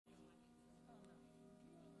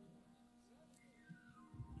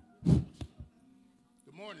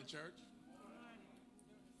Morning, church.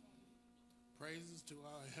 Praises to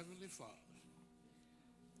our Heavenly Father.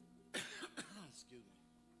 Excuse me.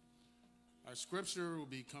 Our scripture will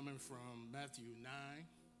be coming from Matthew 9,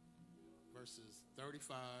 verses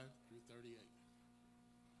 35 through 38.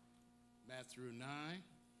 Matthew 9,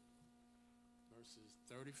 verses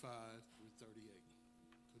 35 through 38.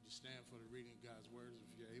 Could you stand for the reading of God's words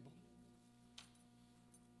if you're able?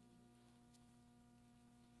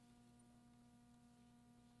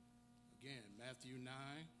 Again, Matthew 9,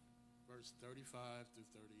 verse 35 through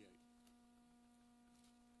 38.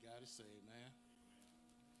 Gotta say, man.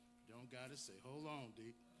 Don't gotta say. Hold on,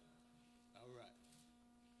 D. All right.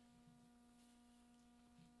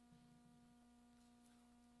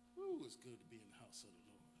 Ooh, it's good to be in the house of the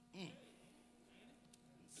Lord.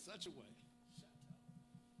 In such a way.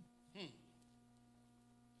 It's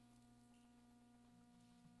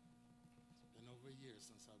been over a year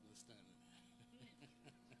since I've been standing.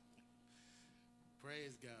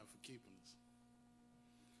 Praise God for keeping us.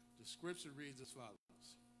 The scripture reads as follows.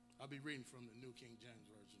 I'll be reading from the New King James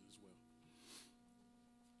Version as well.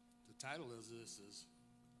 The title of this is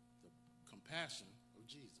The Compassion of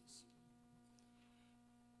Jesus.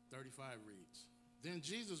 35 reads, Then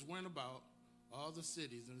Jesus went about all the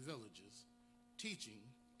cities and villages, teaching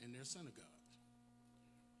in their synagogues,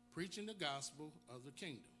 preaching the gospel of the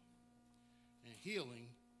kingdom, and healing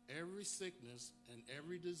every sickness and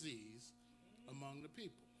every disease among the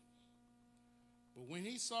people. But when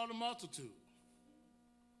he saw the multitude,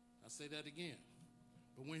 I say that again.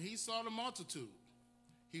 But when he saw the multitude,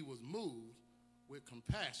 he was moved with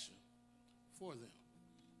compassion for them,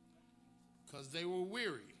 because they were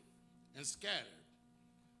weary and scattered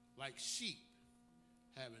like sheep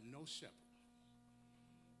having no shepherd.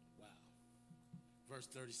 Wow. Verse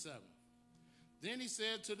 37. Then he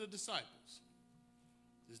said to the disciples,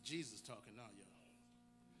 this is Jesus talking now, y'all.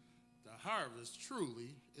 The harvest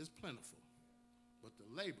truly is plentiful, but the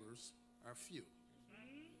laborers are few.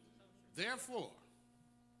 Therefore,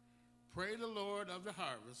 pray the Lord of the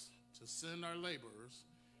harvest to send our laborers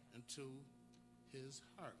into his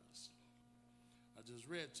harvest. I just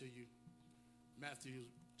read to you Matthew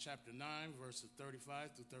chapter 9, verses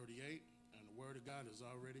 35 to 38, and the word of God is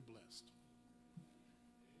already blessed.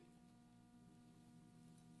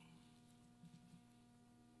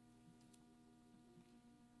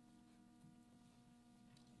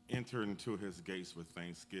 Enter into his gates with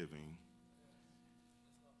thanksgiving.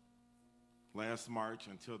 Last March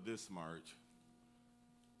until this March,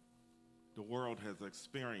 the world has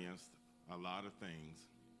experienced a lot of things.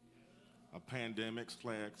 A pandemic,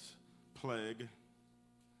 plague,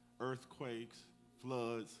 earthquakes,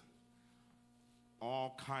 floods,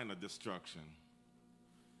 all kind of destruction.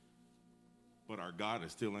 But our God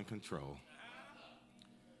is still in control.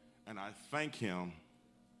 And I thank him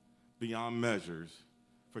beyond measures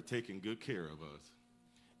for taking good care of us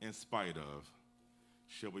in spite of.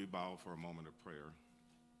 Shall we bow for a moment of prayer?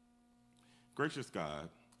 Gracious God,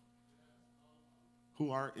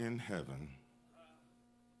 who art in heaven,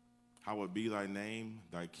 hallowed be thy name,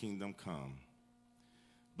 thy kingdom come.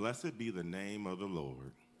 Blessed be the name of the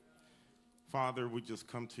Lord. Father, we just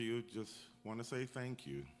come to you, just want to say thank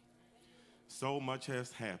you. So much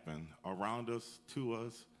has happened around us, to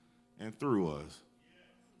us, and through us.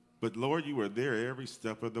 But Lord, you were there every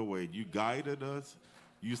step of the way. You guided us.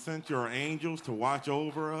 You sent your angels to watch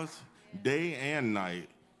over us day and night.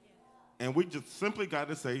 And we just simply got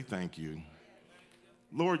to say thank you.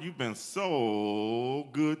 Lord, you've been so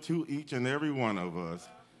good to each and every one of us.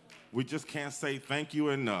 We just can't say thank you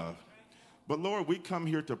enough. But Lord, we come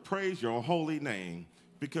here to praise your holy name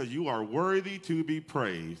because you are worthy to be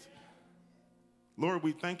praised. Lord,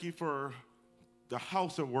 we thank you for the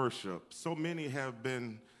house of worship. So many have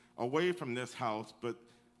been away from this house, but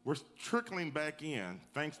we're trickling back in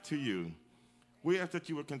thanks to you. We ask that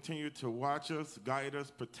you would continue to watch us, guide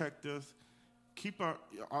us, protect us. Keep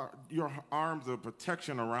your arms of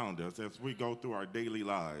protection around us as we go through our daily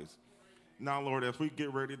lives. Now, Lord, as we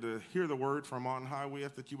get ready to hear the word from on high, we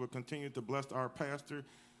ask that you would continue to bless our pastor.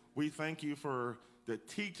 We thank you for the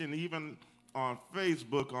teaching, even on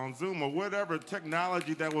Facebook, on Zoom, or whatever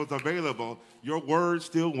technology that was available, your word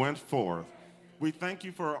still went forth. We thank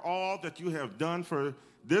you for all that you have done for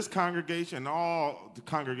this congregation, all the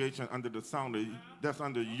congregation under the sound of, that's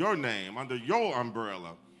under your name, under your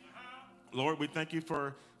umbrella. Lord, we thank you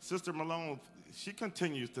for Sister Malone. She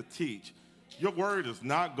continues to teach. Your word is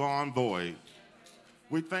not gone void.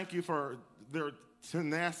 We thank you for their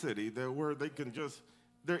tenacity, where they can just,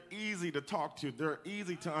 they're easy to talk to, they're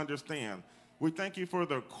easy to understand. We thank you for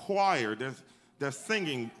the choir that's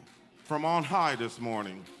singing from on high this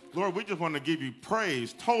morning. Lord, we just want to give you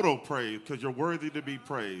praise, total praise, because you're worthy to be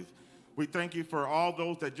praised. We thank you for all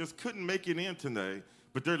those that just couldn't make it in today,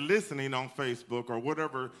 but they're listening on Facebook or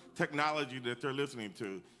whatever technology that they're listening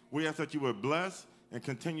to. We ask that you would bless and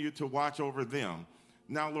continue to watch over them.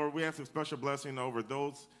 Now, Lord, we ask a special blessing over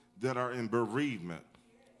those that are in bereavement.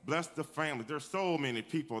 Bless the family. There's so many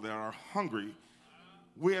people that are hungry.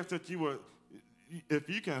 We ask that you would, if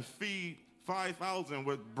you can feed 5,000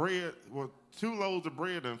 with bread, with 2 loaves of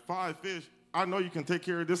bread and 5 fish, I know you can take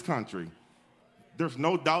care of this country. There's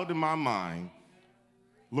no doubt in my mind.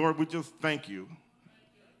 Lord, we just thank you.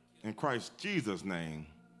 In Christ Jesus' name,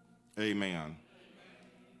 amen.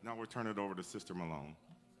 Now we'll turn it over to Sister Malone.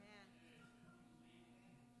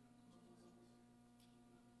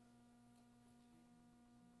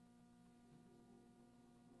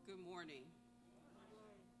 Good morning.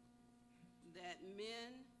 That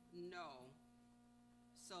men know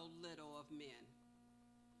so little of men,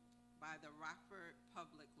 by the Rockford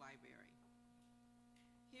Public Library.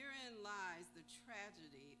 Herein lies the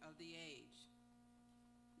tragedy of the age.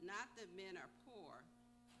 Not that men are poor.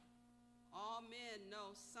 All men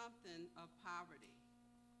know something of poverty.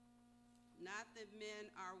 Not that men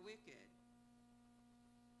are wicked.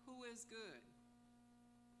 Who is good?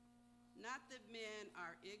 Not that men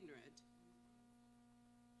are ignorant.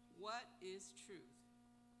 What is truth?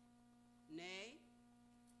 Nay,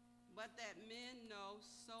 but that men know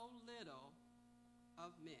so little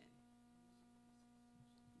of men.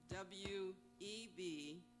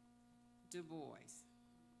 W.E.B. Du Bois.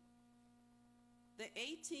 The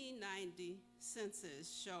 1890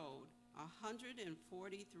 census showed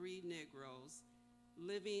 143 Negroes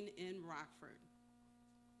living in Rockford,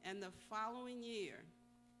 and the following year,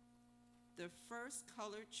 the first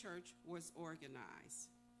colored church was organized,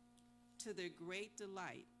 to the great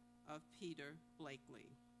delight of Peter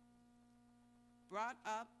Blakely. Brought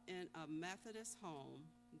up in a Methodist home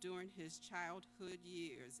during his childhood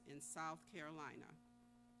years in South Carolina,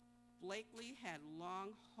 Blakely had long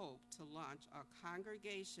hoped to launch a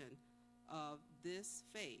congregation of this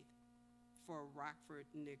faith for Rockford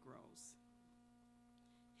Negroes.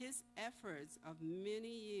 His efforts of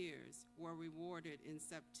many years were rewarded in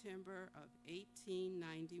September of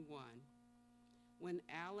 1891 when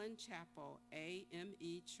Allen Chapel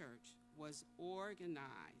AME Church was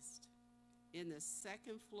organized in the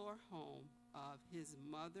second floor home of his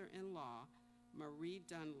mother-in-law, Marie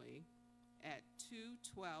Dunley, at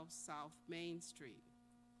 212 South Main Street.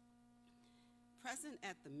 Present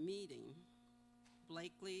at the meeting,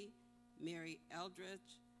 Blakely, Mary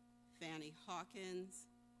Eldridge, Fanny Hawkins,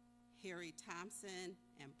 Harry Thompson,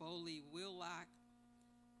 and Bowley Willock.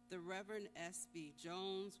 The Reverend S.B.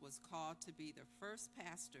 Jones was called to be the first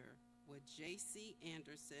pastor, with J.C.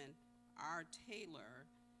 Anderson, R. Taylor,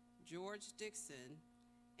 George Dixon,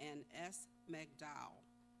 and S. McDowell,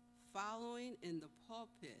 following in the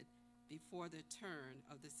pulpit before the turn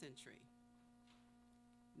of the century.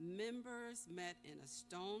 Members met in a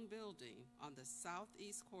stone building on the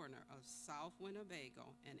southeast corner of South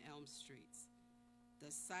Winnebago and Elm Streets,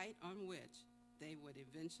 the site on which they would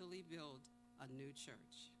eventually build a new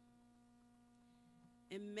church.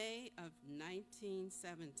 In May of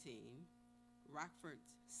 1917,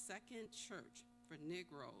 Rockford's second church for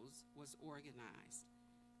Negroes was organized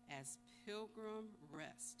as Pilgrim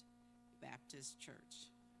Rest Baptist Church.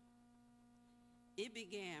 It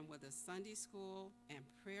began with a Sunday school and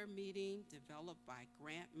prayer meeting developed by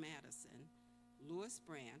Grant Madison, Lewis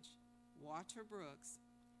Branch, Walter Brooks,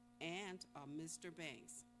 and Mr.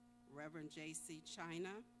 Banks, Reverend J.C. China,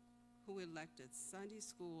 who elected Sunday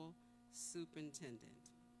school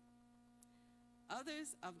superintendent.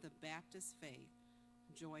 Others of the Baptist faith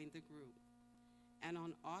joined the group, and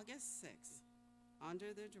on August 6th, under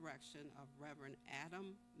the direction of Reverend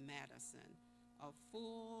Adam Madison, a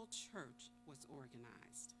full church was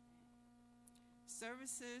organized.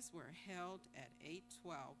 Services were held at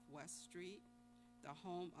 812 West Street, the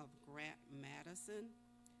home of Grant Madison.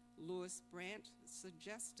 Lewis Branch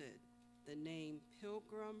suggested the name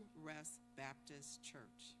Pilgrim Rest Baptist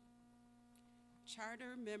Church.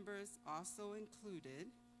 Charter members also included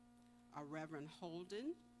a Reverend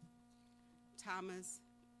Holden, Thomas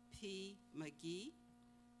P. McGee,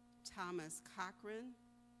 Thomas Cochran,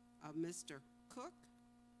 Mr. Cook,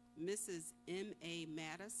 Mrs. M.A.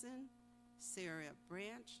 Madison, Sarah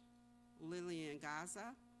Branch, Lillian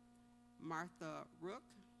Gaza, Martha Rook,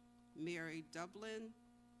 Mary Dublin,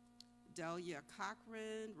 Delia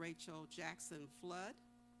Cochran, Rachel Jackson Flood,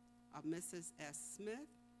 Mrs. S. Smith,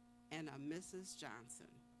 and Mrs. Johnson.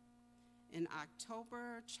 In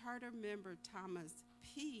October, charter member Thomas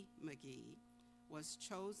P. McGee was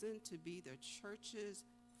chosen to be the church's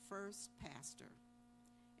first pastor,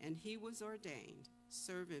 and he was ordained,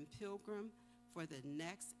 serving Pilgrim for the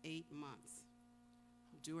next 8 months.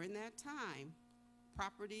 During that time,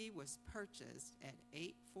 property was purchased at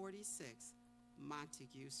 846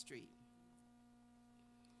 Montague Street.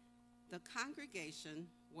 The congregation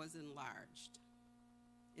was enlarged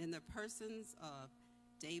in the persons of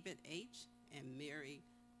David H. and Mary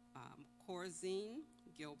Corzine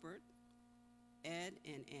Gilbert, Ed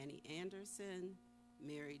and Annie Anderson,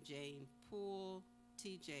 Mary Jane Poole,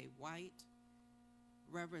 T.J. White,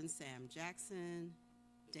 Reverend Sam Jackson,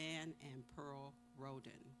 Dan and Pearl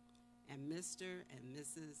Roden, and Mr. and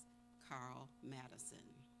Mrs. Carl Madison.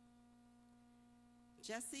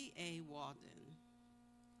 Jesse A. Walden,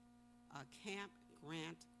 a Camp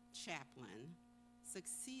Grant chaplain,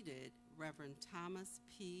 succeeded Reverend Thomas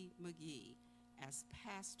P. McGee as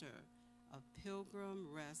pastor of Pilgrim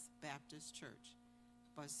Rest Baptist Church,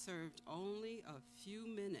 but served only a few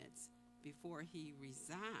minutes before he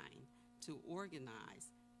resigned to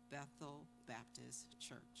organize Bethel Baptist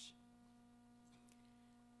Church.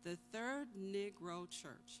 The Third Negro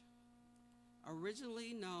Church,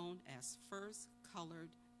 originally known as First Colored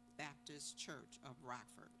Baptist Church of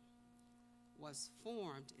Rockford, was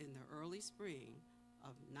formed in the early spring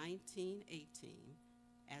of 1918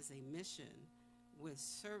 as a mission, with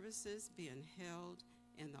services being held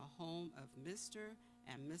in the home of Mr.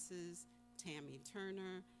 and Mrs. Tammy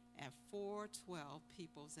Turner at 412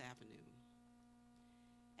 Peoples Avenue.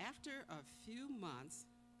 After a few months,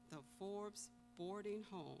 the Forbes boarding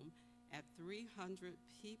home at 300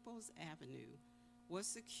 Peoples Avenue was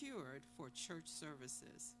secured for church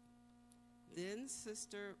services. Then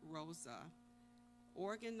Sister Rosa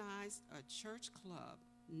organized a church club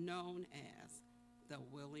known as the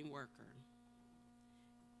Willing Worker,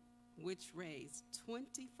 which raised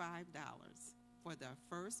 $25 for the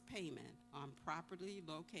first payment on property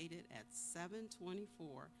located at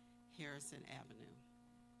 724 Harrison Avenue.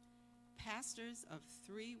 Pastors of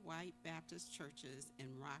 3 white Baptist churches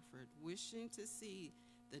in Rockford, wishing to see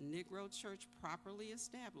the Negro Church properly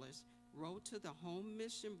established, wrote to the Home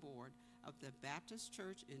Mission Board of the Baptist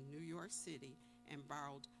Church in New York City and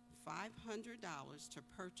borrowed $500 to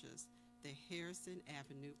purchase the Harrison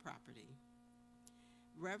Avenue property.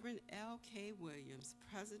 Reverend L.K. Williams,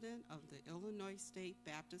 president of the Illinois State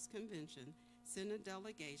Baptist Convention, sent a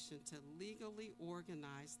delegation to legally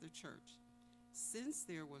organize the church. Since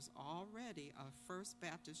there was already a First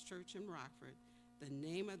Baptist Church in Rockford, the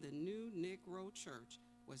name of the new Negro Church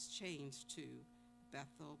was changed to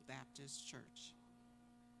Bethel Baptist Church.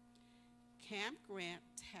 Camp Grant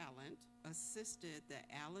talent assisted the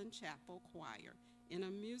Allen Chapel Choir in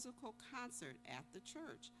a musical concert at the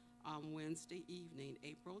church on Wednesday evening,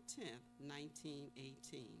 April 10,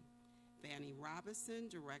 1918. Fanny Robinson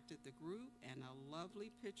directed the group, and a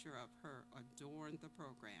lovely picture of her adorned the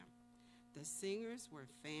program. The singers were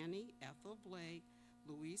Fanny Ethel Blake,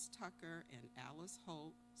 Louise Tucker, and Alice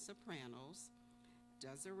Holt, sopranos,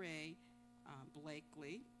 Desiree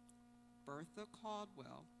Blakely, Bertha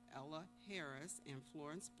Caldwell, Ella Harris, and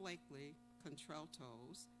Florence Blakely,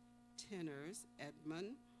 contraltos, tenors,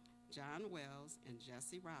 Edmund John Wells and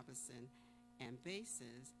Jesse Robinson, and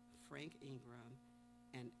basses, Frank Ingram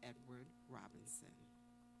and Edward Robinson.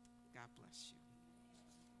 God bless you.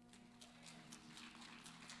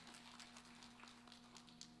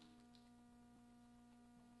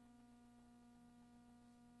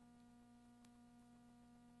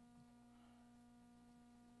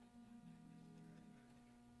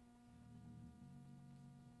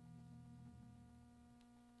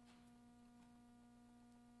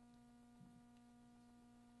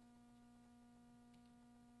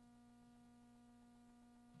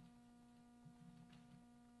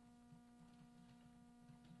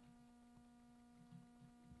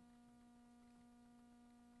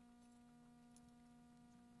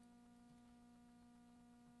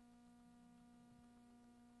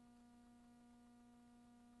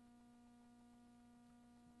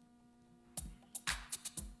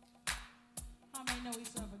 How many know we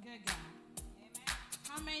serve a good God? Amen.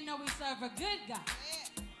 How many know we serve a good God?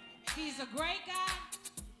 Yeah. He's a great God.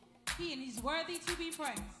 And he's worthy to be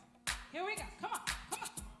praised. Here we go. Come on. Come on.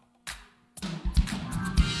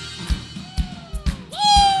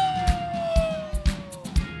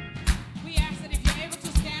 We ask that if you're able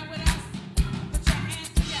to stand with us, put your hands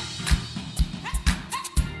together. Hey,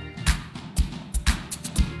 hey.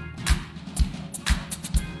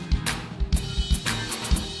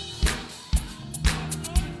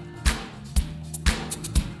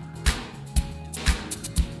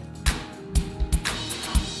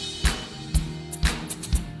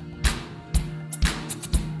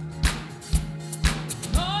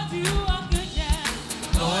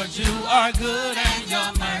 are good and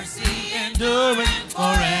your mercy endureth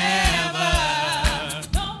forever.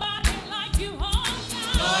 Nobody like you, oh God.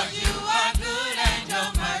 Lord, you are good and your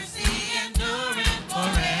mercy endureth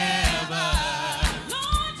forever.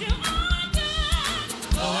 Lord, you are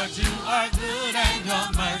good. Lord, you are good and your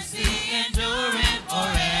mercy endureth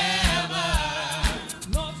forever.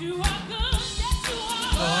 Lord, you are good. Yes, you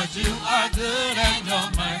are. Lord, you are good and your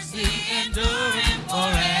mercy endureth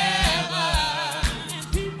forever. And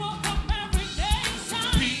people from every nation.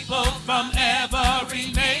 People from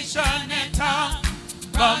every nation and tongue,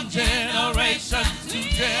 from generation to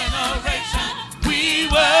generation, we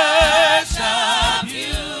worship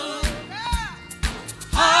you.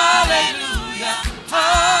 Hallelujah,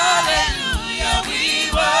 hallelujah,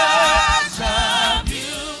 we worship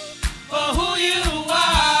you for who you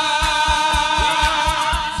are.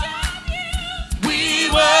 We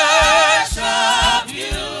worship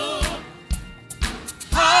you.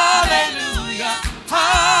 Hallelujah,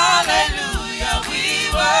 hallelujah, we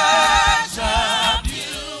worship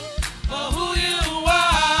you for who you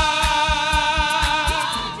are.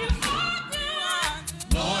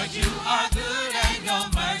 Lord, you are good and your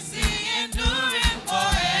mercy endureth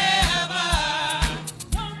forever.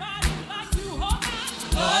 Nobody like you, oh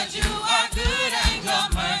God. Lord, you are good and your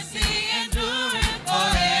mercy endureth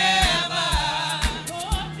forever.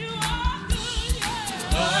 Lord, you are good,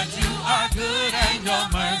 yeah. Lord, you are good and your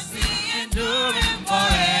mercy endureth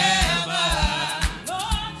forever.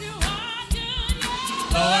 Lord, you are good,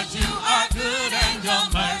 yeah. Lord, you are good and your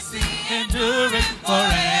mercy endureth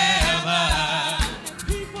forever.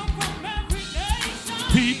 People from every nation.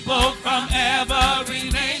 People from every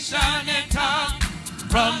nation and tongue,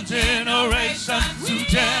 from generation to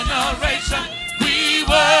generation, we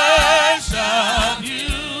worship you.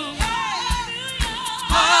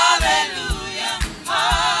 Hallelujah,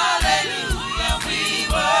 hallelujah, we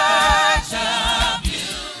worship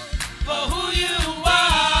you for who you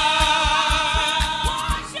are.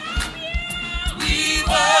 We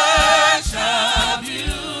worship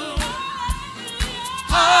you.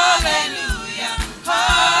 Hallelujah,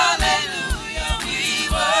 hallelujah, we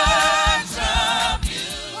worship you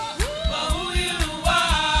for who you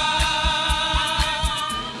are.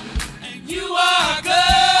 And you are good.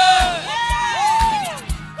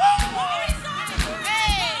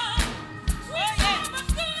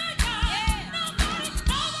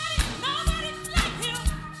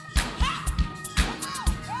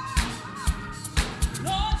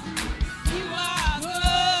 You are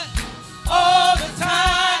good all the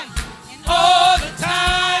time, all the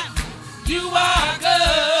time. You are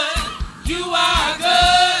good, you are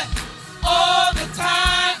good all the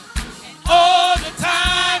time, all the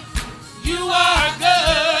time. You are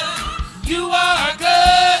good, you are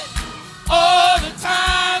good all the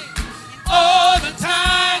time, all the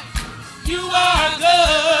time. You are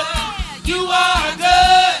good, you are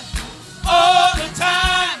good all the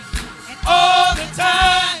time, all the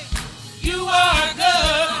time. You are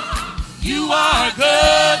good. You are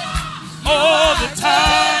good all the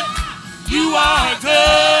time. You are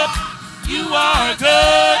good. You are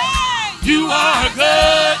good. You are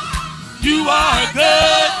good. You are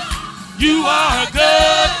good. You are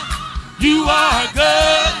good. You are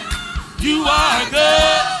good. You are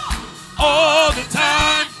good all the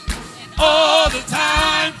time. All the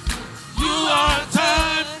time. You are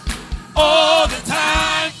time. All the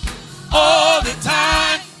time. All the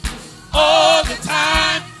time. All the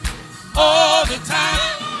time, all the time.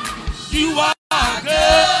 You are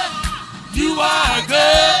good, you are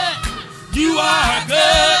good, you are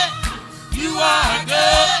good, you are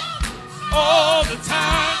good, all the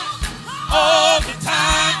time, all the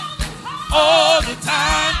time, all the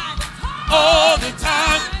time, all the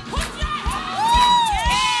time.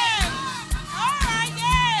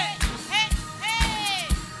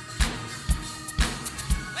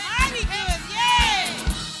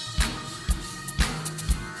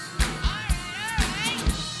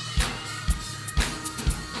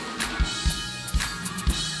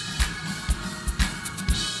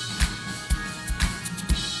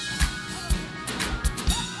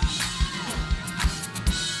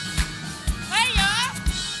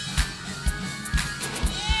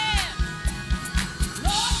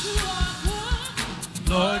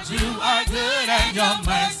 Lord, you are good and your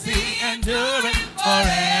mercy endureth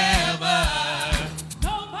forever.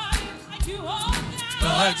 Nobody like you, oh God.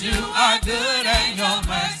 Lord, you are good and your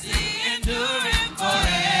mercy endureth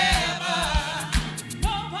forever.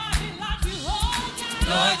 Nobody like you, oh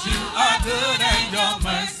God. Lord, you are good and your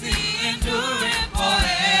mercy endureth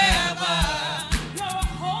forever. You're a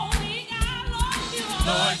holy God, Lord, you are.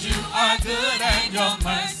 Lord, you are good and your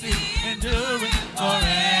mercy endureth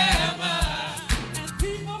forever.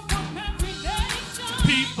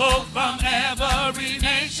 People from every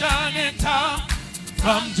nation and tongue,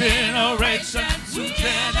 from generation to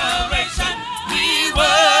generation, we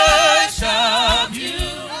worship you.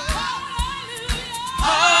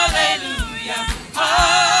 Hallelujah,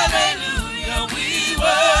 hallelujah, we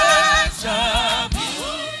worship you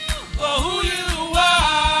for who you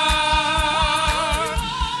are,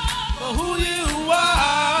 for who you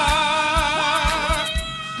are,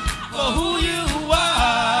 for who you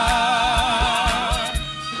are,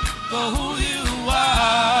 for who you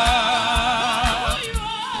are,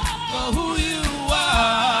 for who you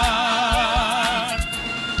are.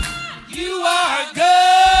 You are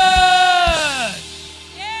good.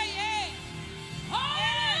 Yeah, yeah.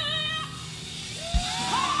 Hallelujah.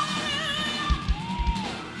 Hallelujah.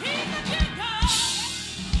 He's a good God.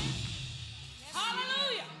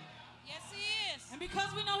 Hallelujah. Yes, he is. And because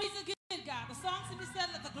we know he's a good God, the song simply said,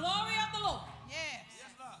 let the glory of the Lord Yes.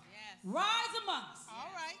 rise among us.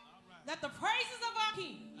 All right. Let the praises of our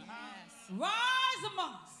King Yes. rise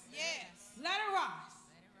among us. Yes. Let it rise.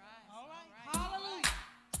 All right. Hallelujah.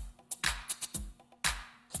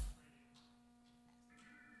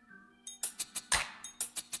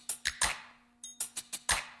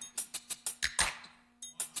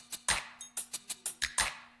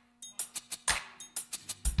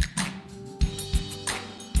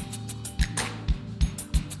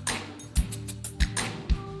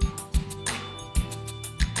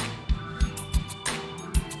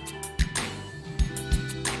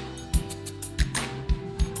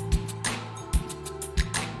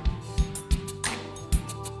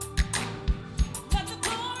 Let the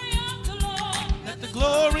glory of the Lord Let the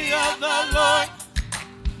glory of the Lord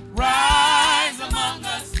rise among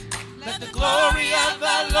us. Let the glory of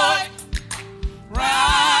the Lord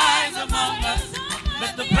rise among us.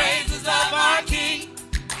 Let the praises of our King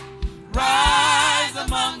rise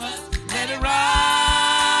among us. Let it rise.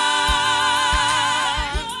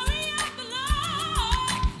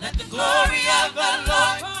 Let the glory of the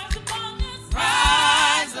Lord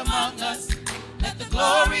rise among us. Let the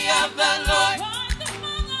glory of the Lord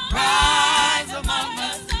rise among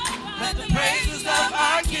us. Let the praises of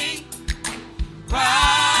our King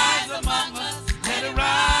rise among us. Let it rise.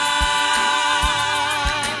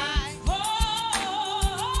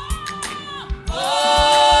 Oh,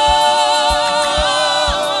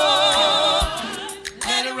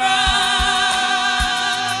 let it rise.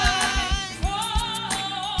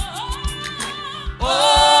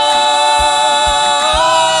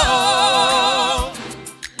 Oh,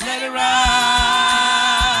 let it rise.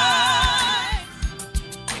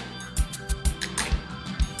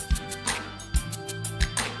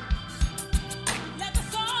 Let the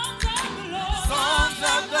songs of the Lord Songs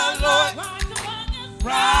of the Lord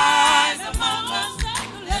rise among us.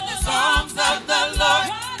 Let the songs of the Lord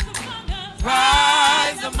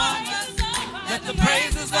rise among us. Let the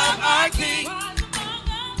praises of our King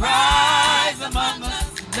rise among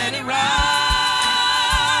us. Let it rise.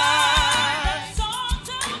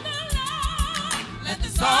 Let the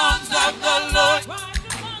songs of the Lord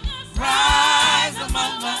rise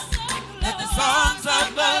among us. Let the songs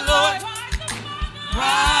of the Lord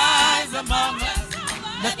rise among us.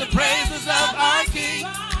 Let the praises of our King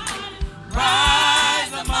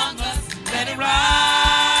rise among us. Let it rise.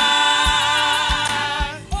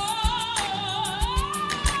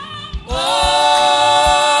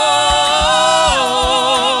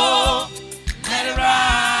 Oh, let it rise.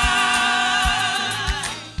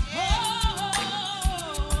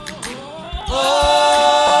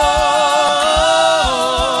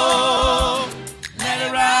 Oh, let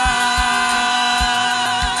it rise.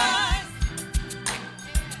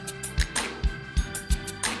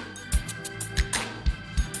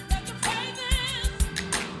 Let the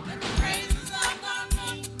praises of our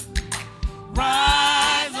King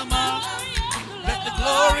Rise among us. Let the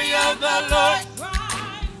glory of the Lord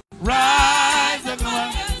rise rise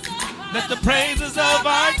among us. Let the praises of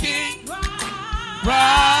our King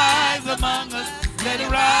rise among us. Let it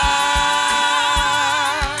rise.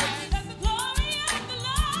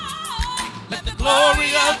 Let the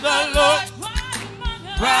glory of the Lord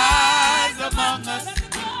rise among us.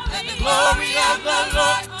 Let the glory of the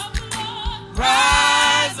Lord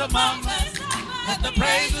rise among us. Let the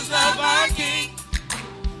praises of our King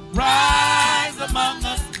rise among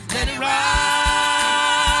us. Let it rise.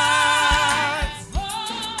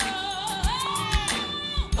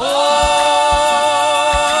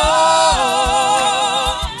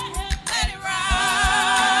 Oh, let it rise.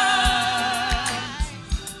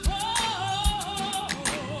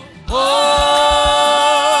 Oh,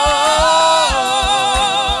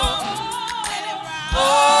 let it rise.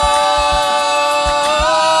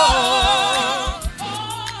 Oh,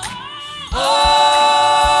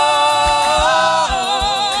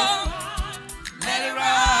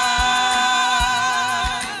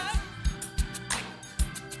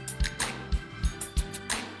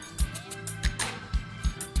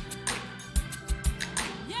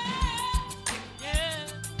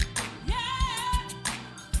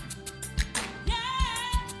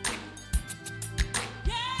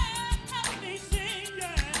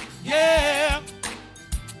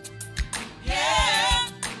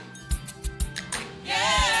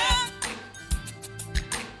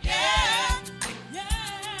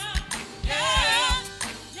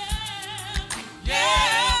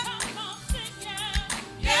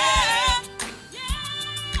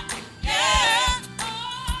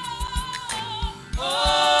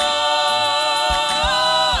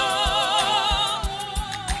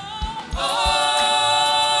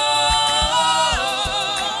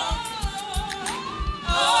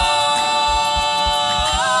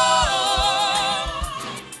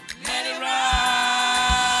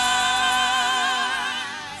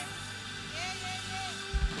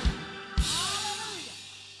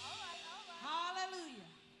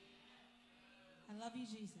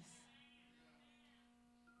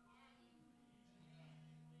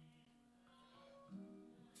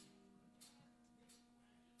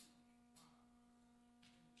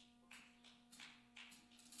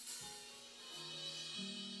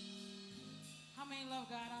 many love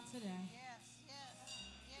God on today? Yes, yes,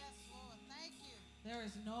 yes, Lord. Thank you. There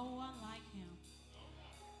is no one like him.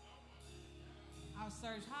 I've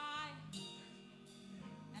searched high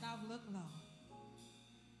and I've looked low.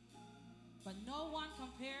 But no one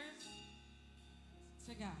compares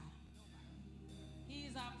to God.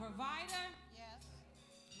 He's our provider. Yes,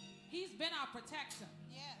 He's been our protector.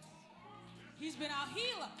 yes, He's been our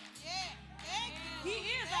healer. yeah. Thank you. He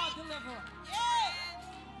is our deliverer. Yes,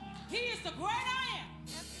 He is the great I am.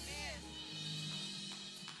 yes, it is.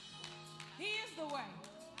 He is the way.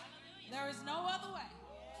 There is no other way.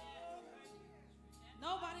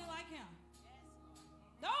 Nobody like him.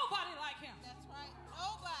 Nobody like him. That's right.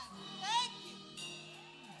 Nobody. Thank you.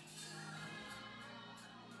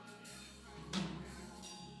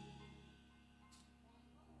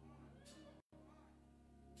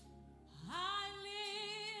 I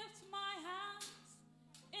lift my hands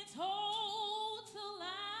in total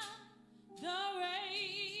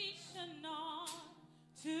adoration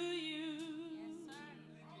to you.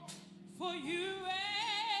 For you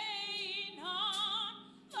reign on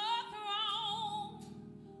the throne.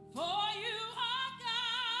 For you are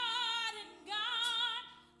God and God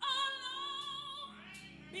alone.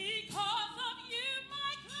 Because of you,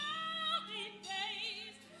 my cloudy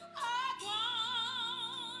days are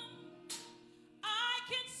gone. I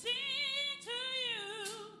can sing to you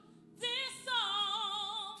this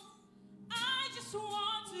song. I just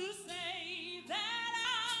want to say that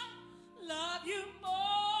I love you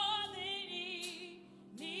more than anything.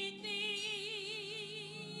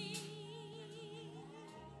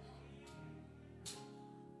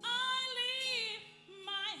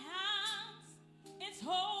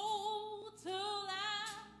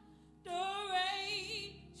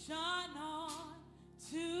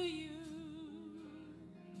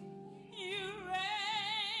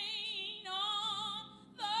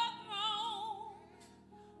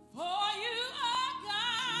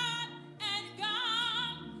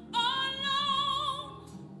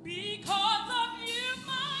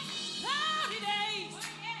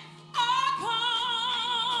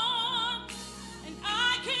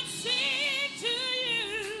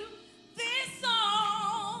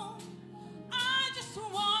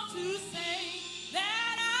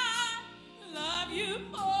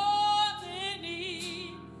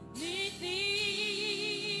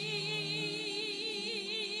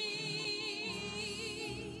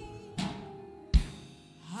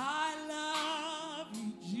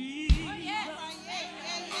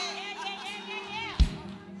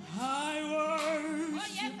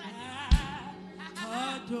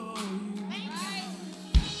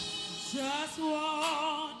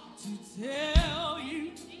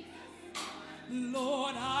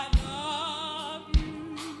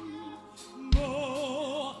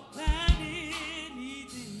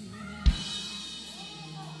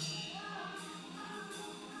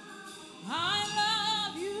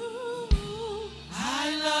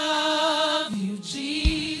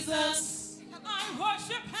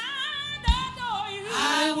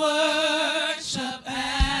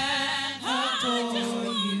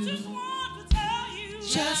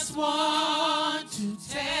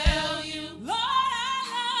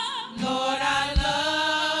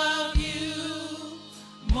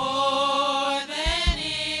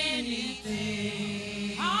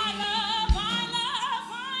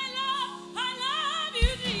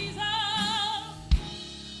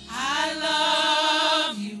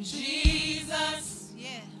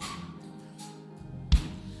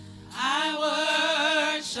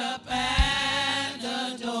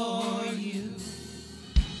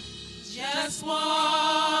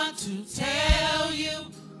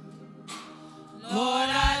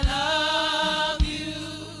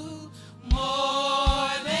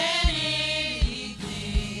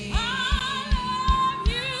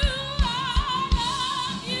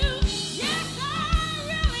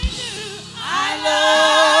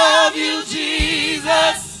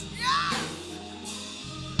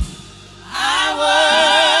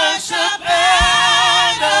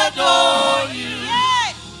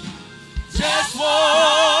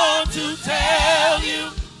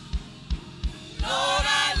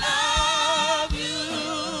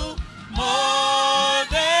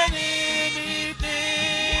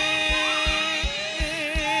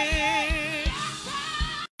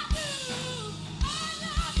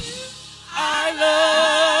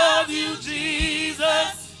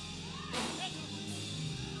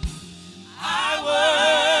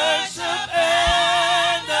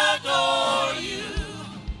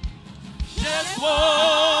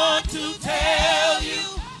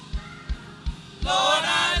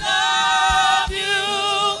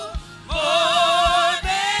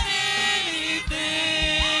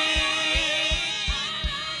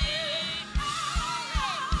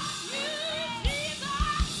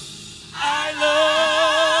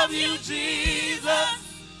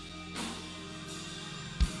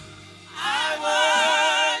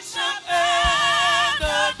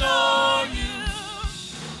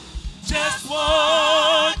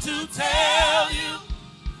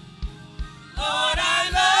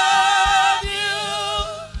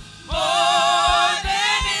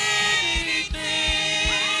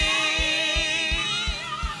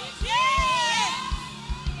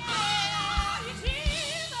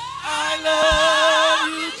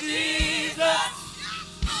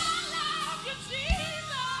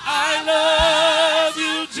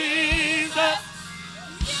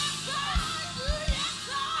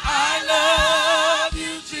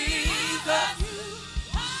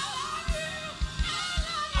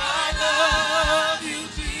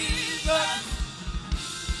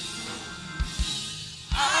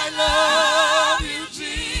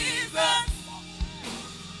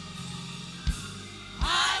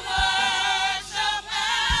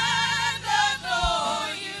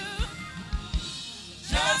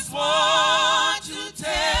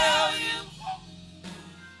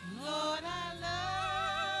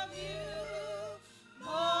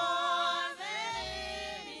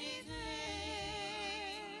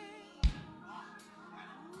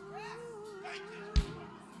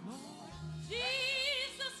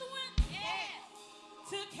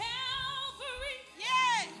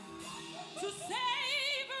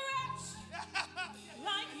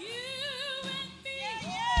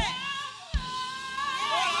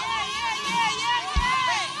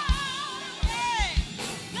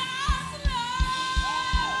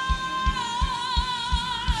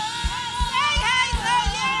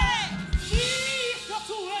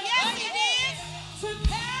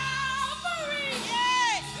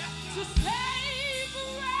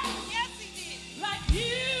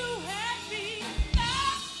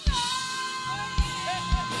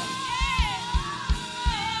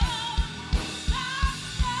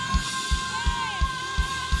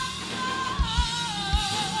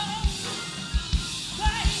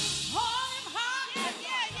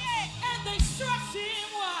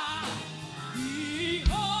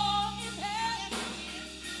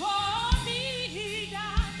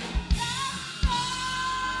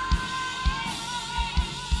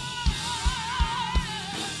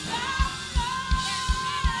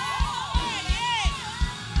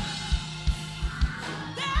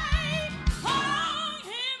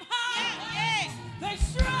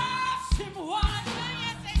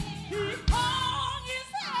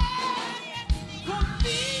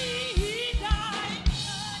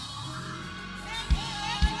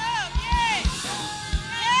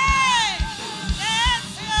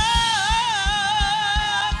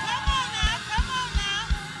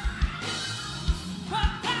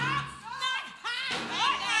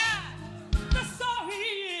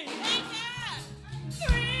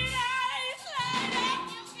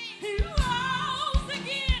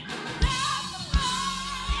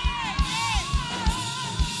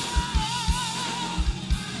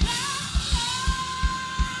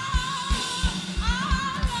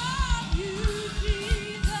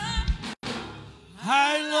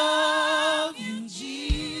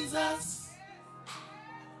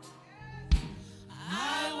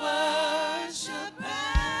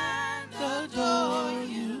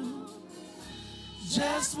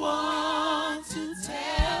 just want to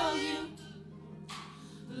tell you,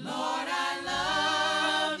 Lord, I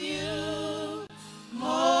love you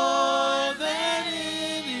more than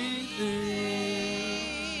anything.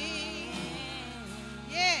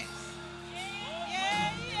 Yes.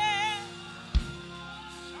 Yeah, yeah.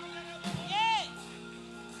 Yes.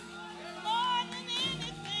 More than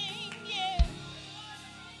anything, yeah.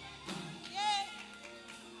 Yeah.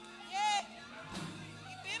 Yeah.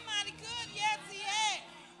 He been mighty good. Yes, he has.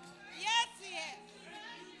 Yes, he has.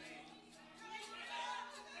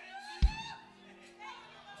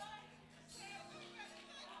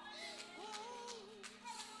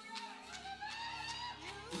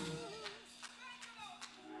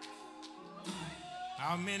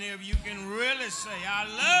 How many of you can really say, I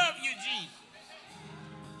love you, Jesus,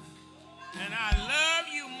 and I love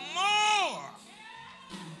you more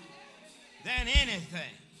than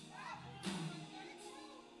anything?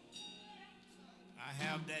 I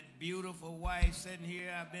have that beautiful wife sitting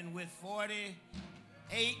here I've been with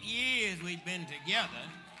 48 years we've been together.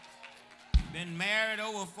 Been married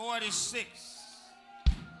over 46.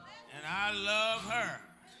 And I love her.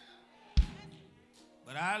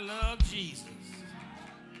 But I love Jesus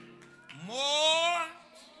more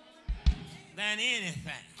than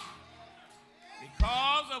anything.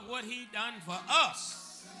 Because of what he done for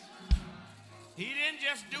us. He didn't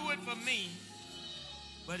just do it for me,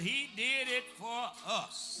 but he did it for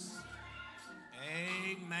us.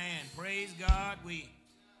 Amen. Praise God. We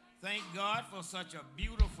thank God for such a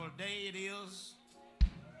beautiful day it is.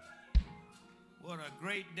 What a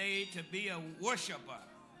great day to be a worshiper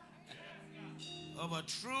of a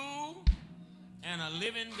true and a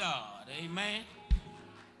living God. Amen.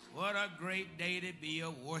 What a great day to be a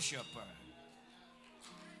worshiper.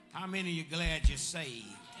 How many of you glad you're saved?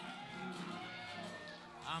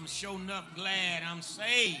 I'm sure enough glad I'm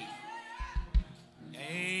saved.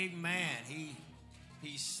 Amen.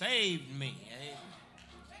 He saved me.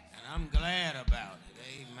 And I'm glad about it.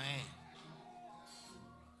 Amen.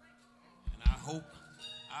 And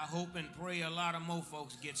I hope and pray a lot of more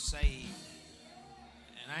folks get saved.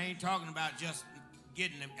 And I ain't talking about just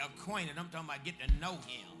getting acquainted. I'm talking about getting to know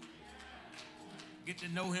him. Get to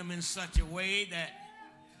know him in such a way that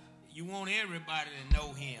you want everybody to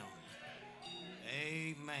know him.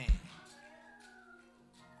 Amen.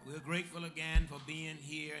 We're grateful again for being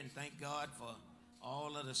here, and thank God for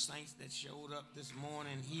all of the saints that showed up this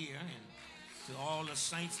morning here, and to all the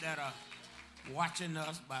saints that are watching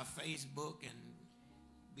us by Facebook and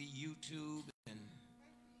be YouTube. And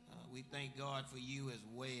we thank God for you as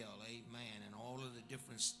well. Amen. And all of the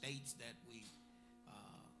different states that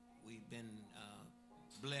we've been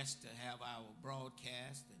blessed to have our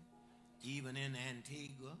broadcast, and even in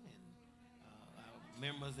Antigua, and our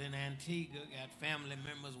members in Antigua got family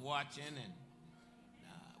members watching, and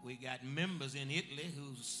we got members in Italy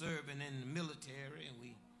who's serving in the military, and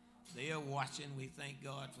they are watching. We thank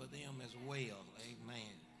God for them as well.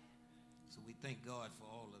 Amen. So we thank God for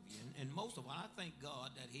all of you. And most of all, I thank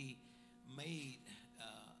God that he made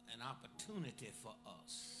an opportunity for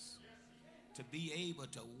us to be able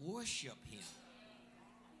to worship him.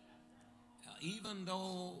 Even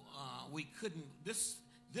though we couldn't, this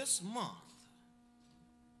month,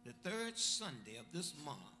 the third Sunday of this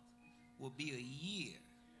month, will be a year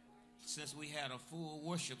since we had a full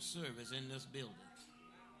worship service in this building.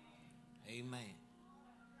 Amen.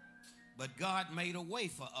 But God made a way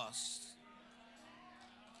for us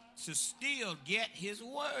to still get his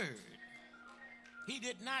word. He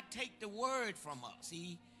did not take the word from us.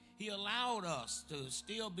 He allowed us to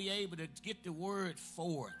still be able to get the word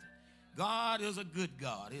forth. God is a good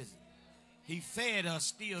God, isn't he? He fed us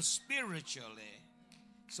still spiritually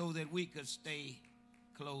so that we could stay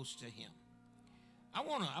close to him. I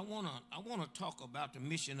wanna talk about the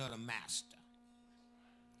mission of the master.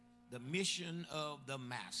 The mission of the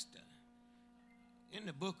master. In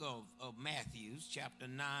the book of Matthew, chapter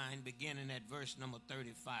 9, beginning at verse number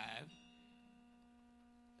 35.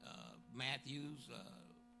 Matthew,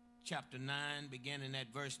 chapter 9, beginning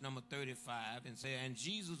at verse number 35, and say, and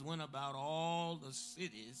Jesus went about all the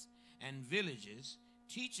cities and villages,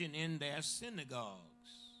 teaching in their synagogues,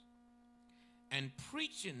 and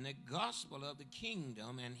preaching the gospel of the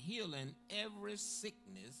kingdom, and healing every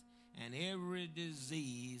sickness and every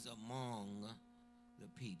disease among the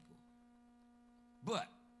people. But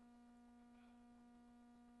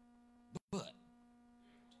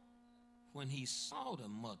when he saw the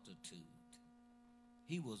multitude,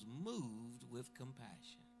 he was moved with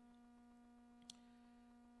compassion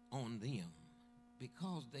on them,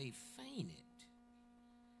 because they fainted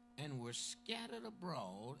and were scattered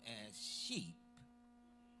abroad as sheep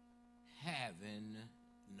having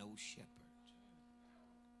no shepherd.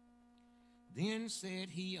 Then said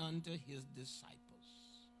he unto his disciples,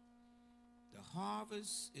 the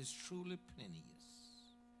harvest is truly plenteous,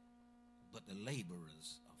 but the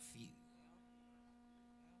laborers are few.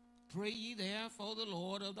 Pray ye therefore the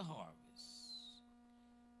Lord of the harvest,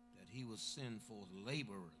 that he will send forth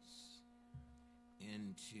laborers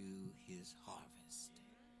into his harvest.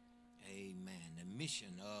 Amen. The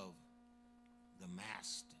mission of the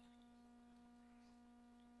master.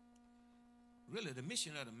 Really, the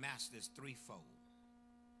mission of the master is threefold.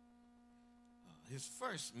 His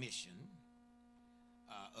first mission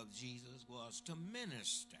of Jesus was to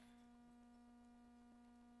minister.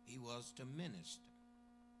 He was to minister.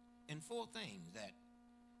 And four things that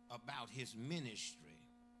about his ministry.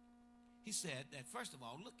 He said that, first of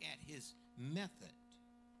all, look at his method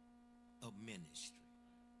of ministry.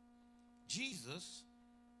 Jesus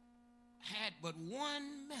had but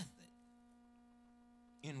one method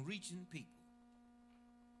in reaching people,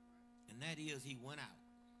 and that is he went out.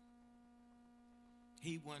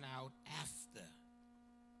 He went out after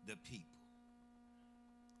the people.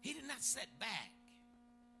 He did not sit back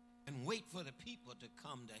and wait for the people to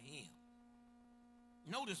come to him.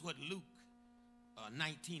 Notice what Luke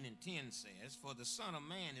 19 and 10 says, for the Son of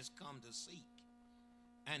Man is come to seek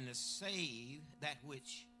and to save that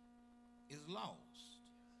which is lost.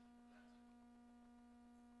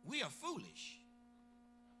 We are foolish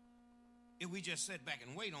if we just sit back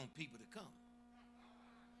and wait on people to come.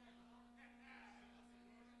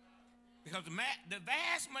 Because the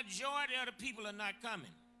vast majority of the people are not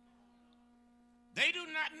coming. They do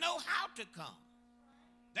not know how to come.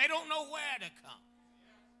 They don't know where to come.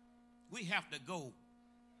 We have to go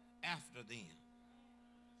after them.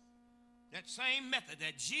 That same method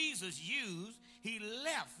that Jesus used, he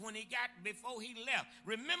left before he left.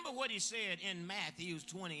 Remember what he said in Matthew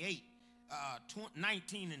 28,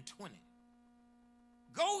 19 and 20.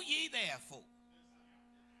 Go ye therefore.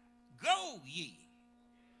 Go ye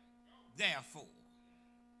therefore.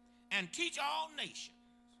 And teach all nations,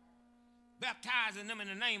 baptizing them in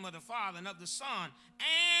the name of the Father and of the Son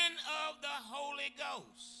and of the Holy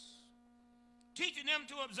Ghost. Teaching them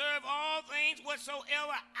to observe all things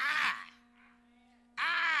whatsoever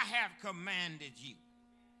I have commanded you.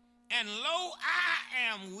 And lo,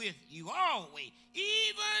 I am with you always,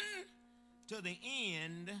 even to the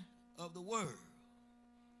end of the world.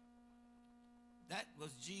 That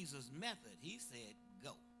was Jesus' method. He said,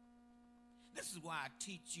 go. This is why I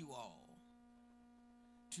teach you all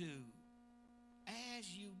to,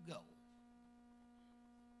 as you go,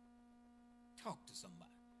 talk to somebody.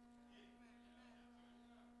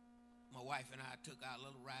 My wife and I took our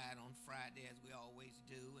little ride on Friday, as we always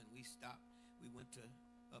do, and we stopped. We went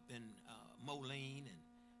up in Malone,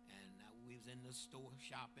 and we was in the store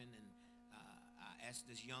shopping, and I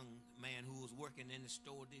asked this young man who was working in the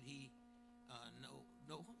store, did he know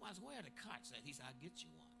where are the carts at? He said, I'll get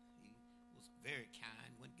you one. He was very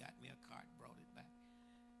kind, went got me a cart, brought it back.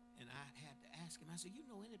 And I had to ask him, I said, you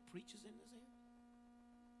know any preachers in this area?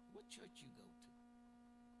 What church you go to?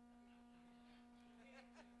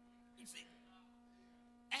 You see,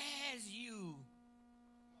 as you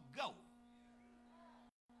go,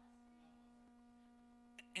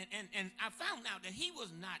 and I found out that he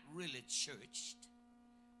was not really churched,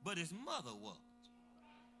 but his mother was.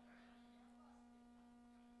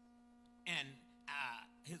 And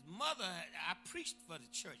his mother, I preached for the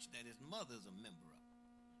church that his mother's a member of.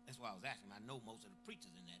 That's why I was asking him. I know most of the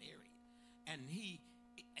preachers in that area. And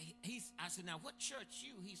I said, now what church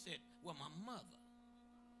you? He said, well, my mother.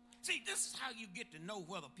 See, this is how you get to know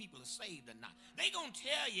whether people are saved or not. They gonna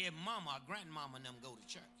tell you if mama or grandmama and them go to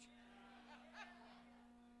church.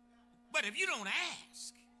 But if you don't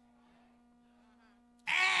ask,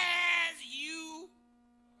 as you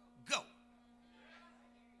go.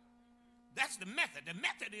 That's the method. The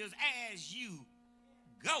method is as you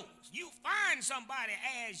go. You find somebody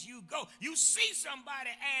as you go. You see somebody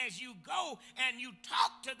as you go, and you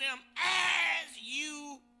talk to them as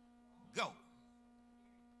you go.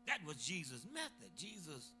 That was Jesus' method.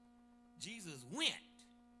 Jesus went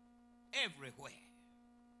everywhere.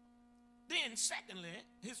 Then secondly,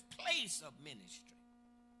 his place of ministry.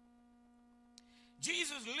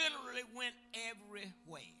 Jesus literally went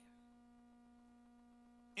everywhere.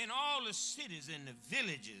 In all the cities, in the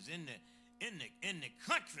villages, in the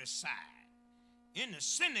countryside, in the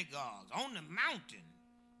synagogues, on the mountain,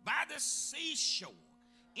 by the seashore,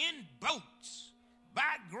 in boats,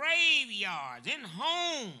 by graveyards, in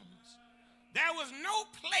homes. There was no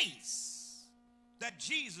place that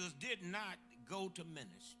Jesus did not go to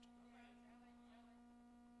minister.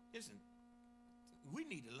 Listen, we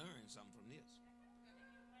need to learn something from this.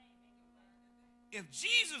 If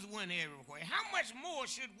Jesus went everywhere, how much more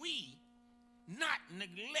should we not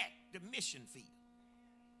neglect the mission field?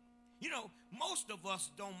 You know, most of us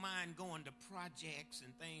don't mind going to projects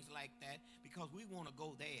and things like that because we want to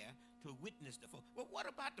go there to witness the folks. But what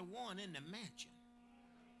about the one in the mansion?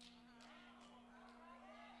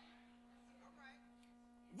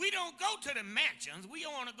 We don't go to the mansions. We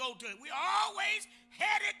want to go to, we're always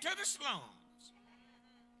headed to the slums.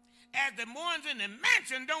 As the ones in the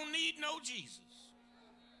mansion don't need no Jesus.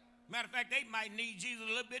 Matter of fact, they might need Jesus a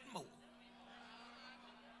little bit more.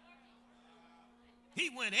 He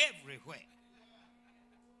went everywhere.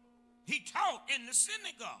 He taught in the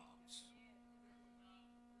synagogues,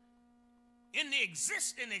 in the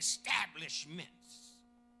existing establishments.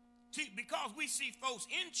 See, because we see folks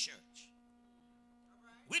in church,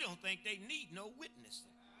 we don't think they need no witnessing.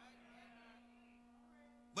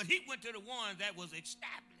 But he went to the ones that was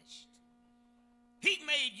established. He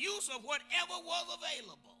made use of whatever was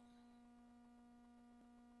available.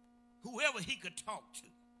 Whoever he could talk to.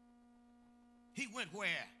 He went where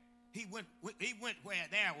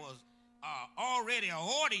there was already an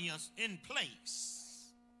audience in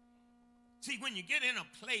place. See, when you get in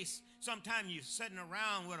a place, sometimes you're sitting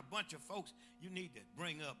around with a bunch of folks, you need to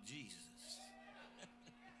bring up Jesus.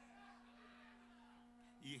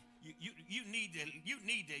 You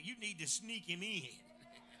need to sneak him in.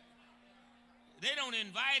 They don't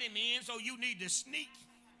invite him in, so you need to sneak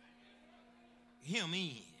him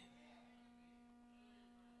in.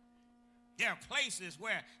 There are places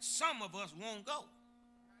where some of us won't go.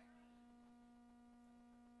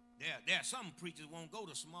 There are some preachers won't go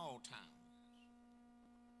to small towns.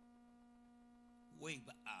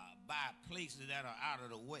 By places that are out of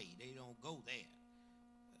the way. They don't go there.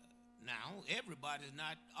 Now, everybody's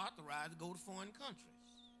not authorized to go to foreign countries.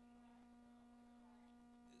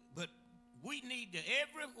 But we need to,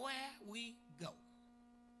 everywhere we go,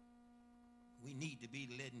 we need to be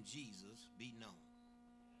letting Jesus be known.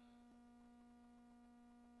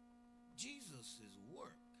 Jesus'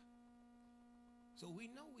 work. So we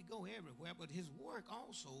know we go everywhere, but his work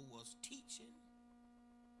also was teaching,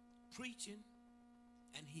 preaching,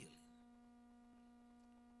 and healing.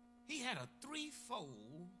 He had a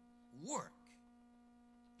threefold work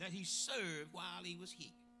that he served while he was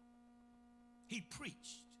here. He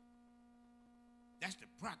preached. That's the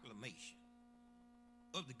proclamation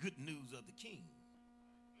of the good news of the King.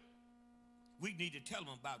 We need to tell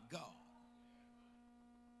them about God.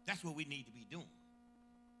 That's what we need to be doing.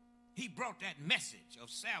 He brought that message of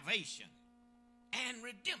salvation and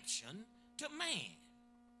redemption to man.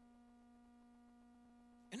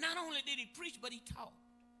 And not only did he preach, but he taught.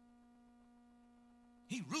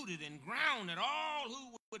 He rooted and grounded all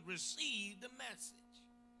who would receive the message.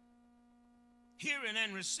 Hearing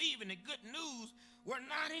and receiving the good news were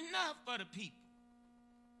not enough for the people.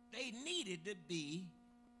 They needed to be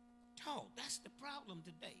taught. That's the problem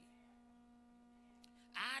today.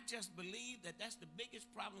 I just believe that that's the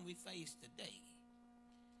biggest problem we face today.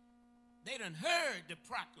 They done heard the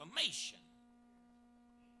proclamation,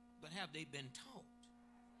 but have they been taught?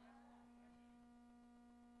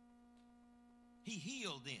 He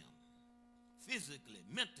healed them physically,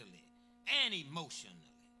 mentally, and emotionally.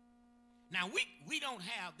 Now, we don't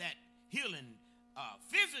have that healing,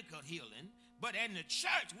 physical healing, but in the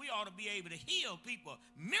church, we ought to be able to heal people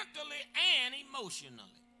mentally and emotionally.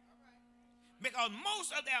 Because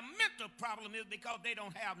most of their mental problem is because they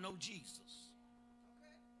don't have no Jesus.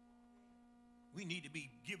 We need to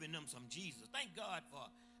be giving them some Jesus. Thank God for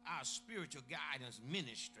our spiritual guidance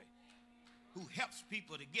ministry, who helps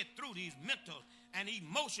people to get through these mental and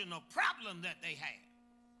emotional problems that they have.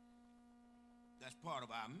 That's part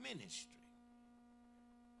of our ministry.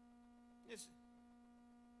 Listen,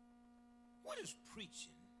 what is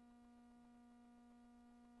preaching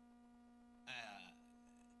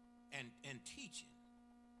and teaching?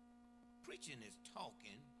 Preaching is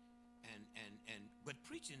talking, but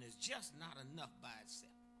preaching is just not enough by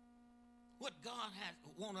itself. What God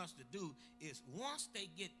want us to do is once they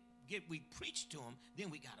we preach to them, then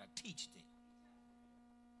we got to teach them.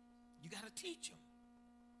 You got to teach them.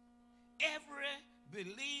 Every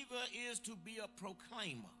believer is to be a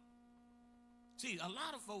proclaimer. See, a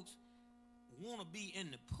lot of folks want to be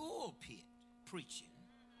in the pulpit preaching.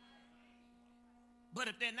 But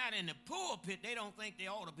if they're not in the pulpit, they don't think they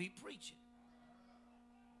ought to be preaching.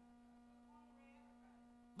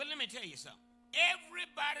 But let me tell you something.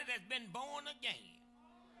 Everybody that's been born again,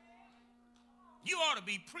 you ought to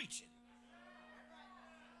be preaching.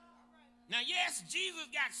 Now, yes, Jesus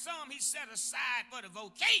got some he set aside for the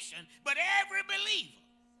vocation, but every believer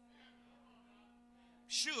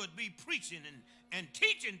should be preaching and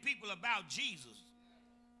teaching people about Jesus,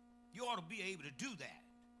 you ought to be able to do that.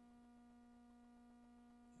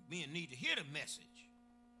 Men need to hear the message.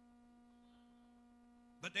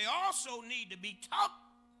 But they also need to be taught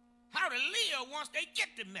how to live once they get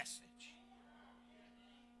the message.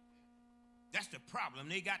 That's the problem.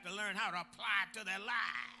 They got to learn how to apply it to their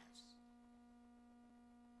lives.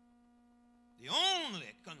 The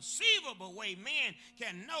only conceivable way men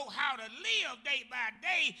can know how to live day by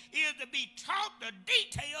day is to be taught the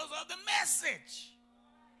details of the message.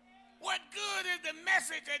 What good is the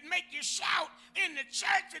message that make you shout in the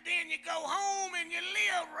church and then you go home and you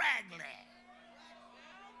live raggedy?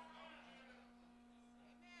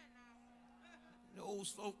 The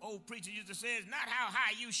old preacher used to say, it's not how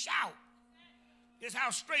high you shout. It's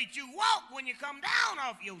how straight you walk when you come down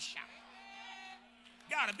off your shout.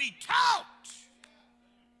 Got to be taught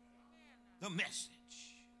the message.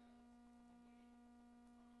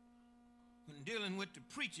 When dealing with the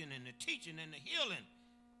preaching and the teaching and the healing,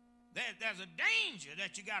 there's a danger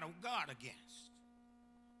that you got to guard against.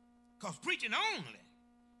 Because preaching only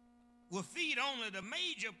will feed only the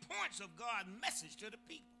major points of God's message to the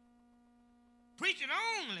people. Preaching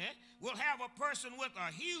only will have a person with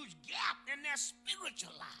a huge gap in their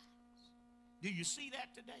spiritual lives. Do you see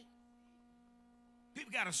that today?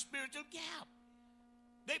 People got a spiritual gap.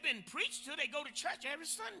 They've been preached to, they go to church every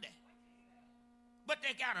Sunday. But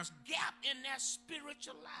they got a gap in their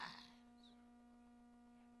spiritual lives.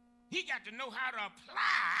 He got to know how to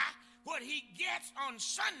apply what he gets on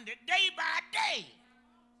Sunday day by day.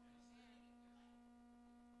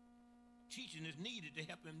 Teaching is needed to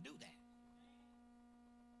help him do that.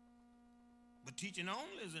 But teaching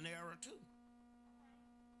only is an error too.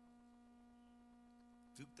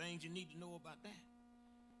 Two things you need to know about that.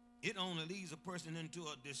 It only leads a person into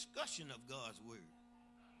a discussion of God's word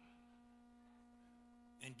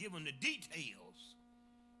and give them the details.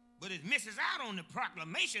 But it misses out on the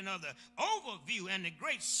proclamation of the overview and the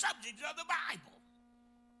great subjects of the Bible.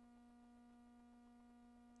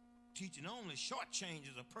 Teaching only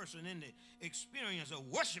shortchanges a person in the experience of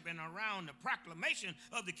worshiping around the proclamation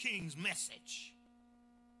of the king's message.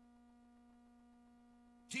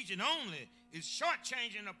 Teaching only is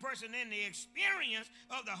shortchanging a person in the experience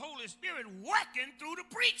of the Holy Spirit working through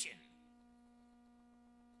the preaching.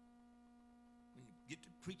 When you get to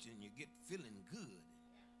preaching, you get feeling good.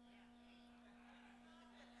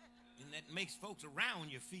 And that makes folks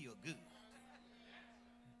around you feel good.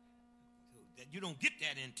 You don't get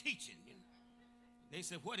that in teaching. You know? They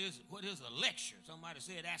said, what is a lecture? Somebody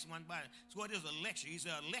said, ask one about it. So what is a lecture? He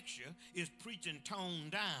said, a lecture is preaching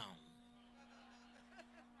toned down.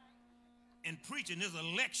 And preaching is a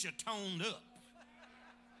lecture toned up.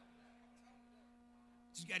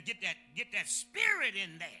 So you got to get that spirit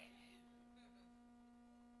in there.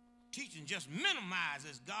 Teaching just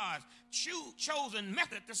minimizes God's chosen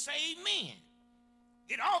method to save men.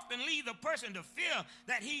 It often leads a person to feel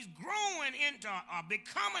that he's growing into or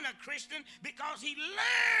becoming a Christian because he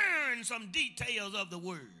learned some details of the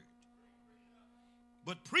word.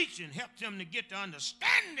 But preaching helps him to get the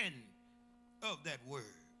understanding of that word.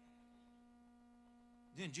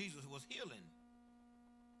 Then Jesus was healing.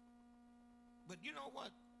 But you know what?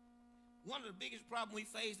 One of the biggest problems we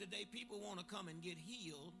face today, people want to come and get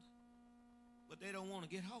healed, but they don't want to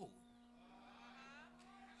get whole.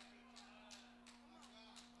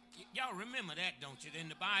 Y'all remember that, don't you? In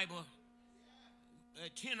the Bible,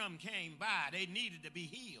 10 of them came by. They needed to be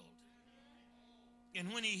healed.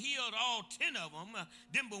 And when he healed all 10 of them,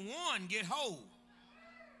 them but one get whole.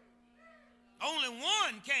 Only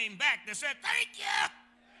one came back that said, thank you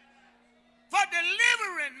for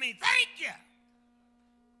delivering me. Thank you.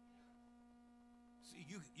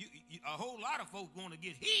 See, a whole lot of folks want to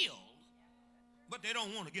get healed, but they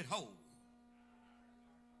don't want to get whole.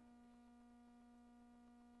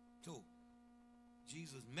 So,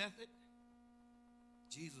 Jesus' method,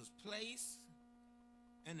 Jesus' place,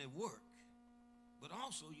 and the work. But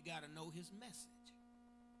also, you got to know his message.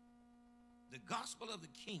 The gospel of the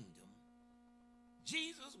kingdom.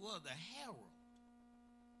 Jesus was the herald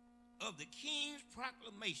of the king's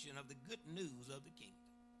proclamation of the good news of the kingdom.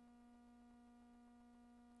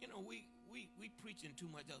 You know, we preaching too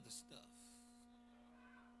much other stuff.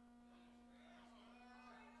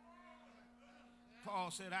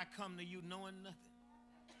 Paul said, I come to you knowing nothing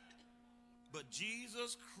but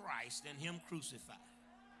Jesus Christ and him crucified.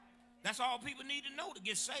 That's all people need to know to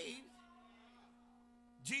get saved.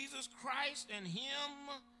 Jesus Christ and him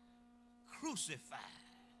crucified.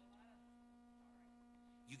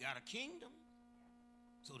 You got a kingdom,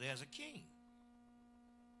 so there's a king.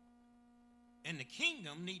 And the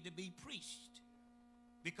kingdom need to be preached.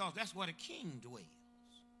 because that's where the king dwells.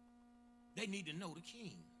 They need to know the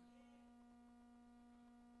king.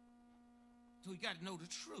 So we got to know the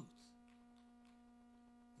truth.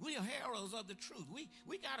 We are heralds of the truth.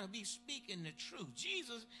 We got to be speaking the truth.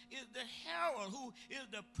 Jesus is the herald who is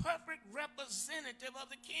the perfect representative of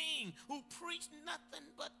the king, who preached nothing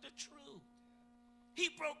but the truth. He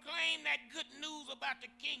proclaimed that good news about the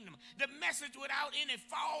kingdom, the message without any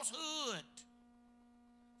falsehood,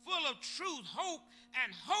 full of truth, hope,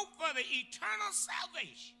 and hope for the eternal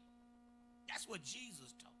salvation. That's what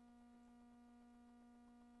Jesus taught.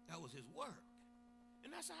 That was his work.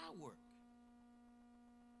 And that's our work.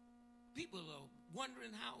 People are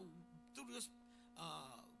wondering how, through this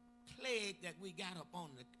plague that we got up on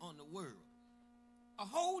the world, a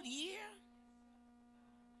whole year.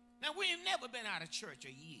 Now, we've never been out of church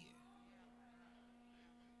a year.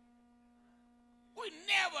 We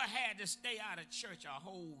never had to stay out of church a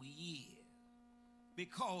whole year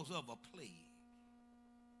because of a plague.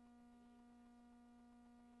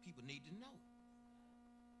 People need to know.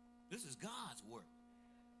 This is God's work.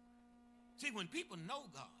 See, when people know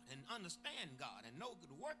God and understand God and know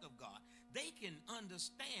the work of God, they can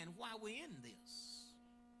understand why we're in this.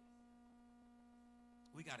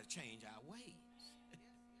 We got to change our ways.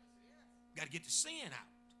 Got to get the sin out.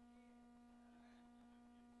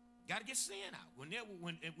 Got to get sin out. When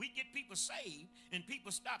we get people saved and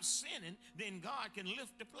people stop sinning, then God can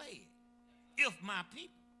lift the plague. If my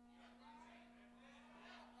people,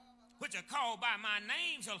 which are called by my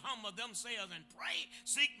name, shall humble themselves and pray,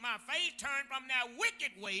 seek my face, turn from their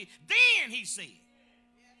wicked way, then he said.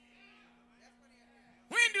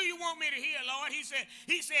 When do you want me to hear, Lord? He said,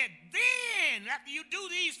 then, after you do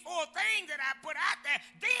these 4 things that I put out there,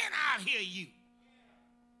 then I'll hear you.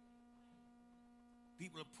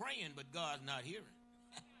 People are praying, but God's not hearing.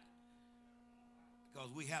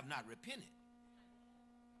 Because we have not repented.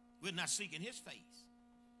 We're not seeking his face.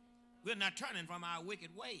 We're not turning from our wicked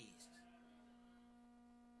ways.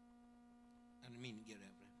 I didn't mean to get that.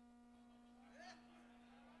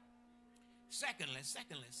 Secondly,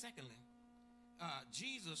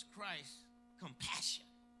 Jesus Christ's compassion.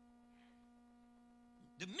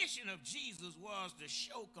 The mission of Jesus was to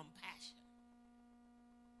show compassion.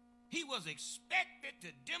 He was expected to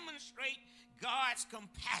demonstrate God's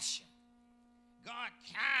compassion, God's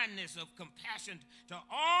kindness of compassion to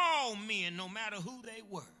all men, no matter who they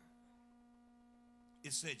were.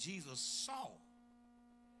 It said Jesus saw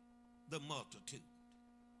the multitude.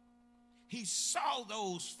 He saw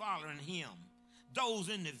those following him, those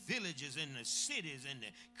in the villages, in the cities, in the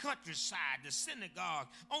countryside, the synagogue,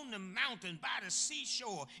 on the mountain, by the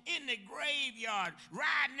seashore, in the graveyard,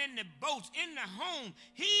 riding in the boats, in the home.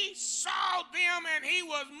 He saw them and he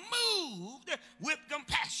was moved with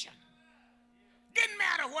compassion. Didn't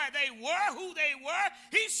matter where they were, who they were.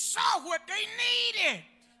 He saw what they needed.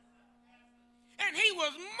 And he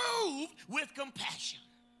was moved with compassion.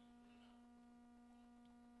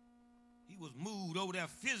 He was moved over their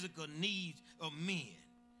physical needs of men,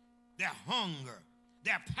 their hunger,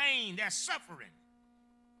 their pain, their suffering.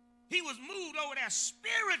 He was moved over their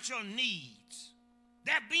spiritual needs,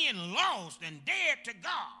 their being lost and dead to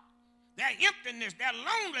God, their emptiness, their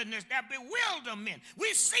loneliness, their bewilderment.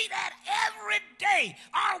 We see that every day.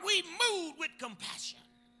 Are we moved with compassion?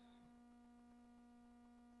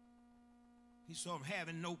 He saw them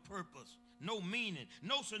having no purpose, no meaning,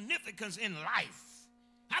 no significance in life.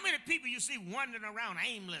 How many people you see wandering around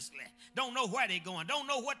aimlessly, don't know where they're going, don't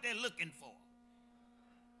know what they're looking for?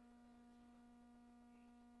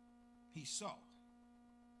 He saw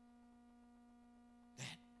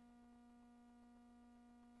that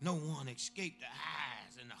no one escaped the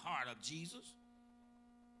eyes and the heart of Jesus.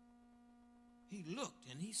 He looked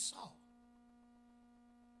and he saw.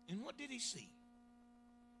 And what did he see?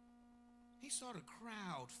 He saw the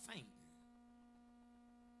crowd fainting.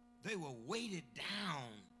 They were weighted down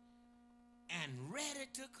and ready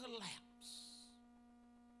to collapse.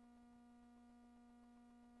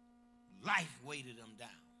 Life weighted them down.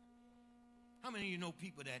 How many of you know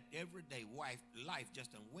people that every day life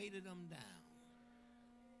just done weighted them down?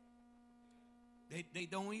 They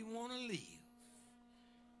don't even want to live.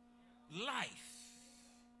 Life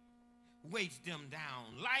weights them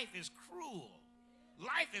down. Life is cruel.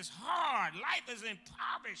 Life is hard. Life is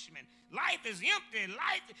impoverishment. Life is empty.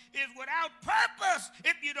 Life is without purpose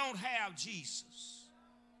if you don't have Jesus.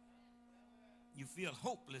 You feel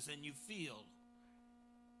hopeless and you feel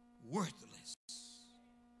worthless.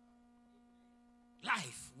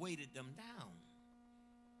 Life weighted them down.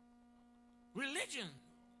 Religion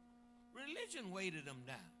weighted them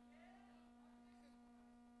down.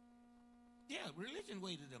 Yeah, religion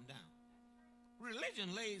weighted them down.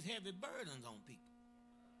 Religion lays heavy burdens on people,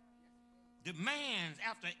 demands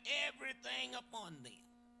after everything upon them.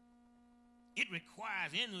 It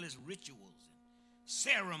requires endless rituals and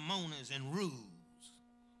ceremonies and rules.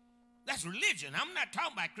 That's religion. I'm not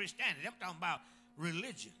talking about Christianity. I'm talking about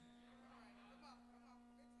religion.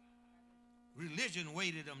 Religion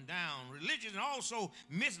weighted them down. Religion also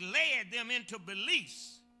misled them into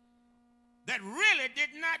beliefs that really did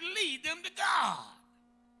not lead them to God.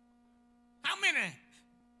 How many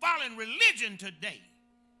following religion today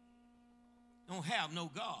don't have no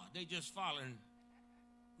God? They just following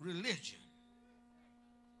religion.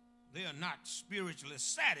 They are not spiritually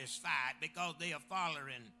satisfied because they are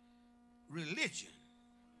following religion.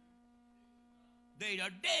 They are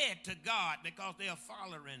dead to God because they are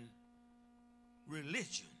following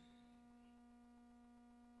religion.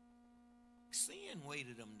 Sin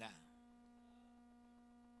weighted them down.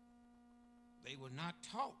 They were not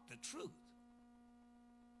taught the truth,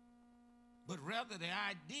 but rather the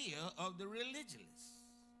idea of the religious.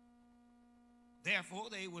 Therefore,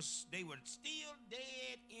 they were still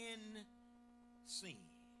dead in sin.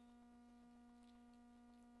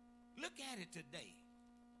 Look at it today.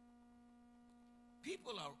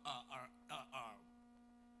 People are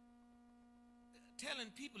telling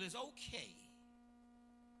people it's okay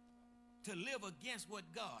to live against what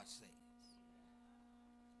God says.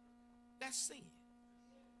 That's sin.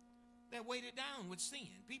 They're weighted down with sin.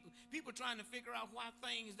 People trying to figure out why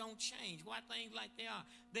things don't change, why things like they are.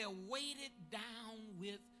 They're weighted down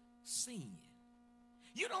with sin.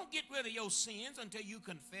 You don't get rid of your sins until you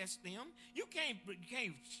confess them. You can't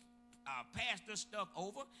pass this stuff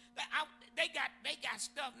over. They got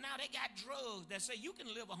stuff now. They got drugs that say you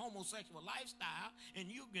can live a homosexual lifestyle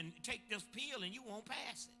and you can take this pill and you won't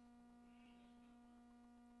pass it.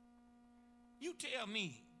 You tell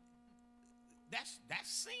me that's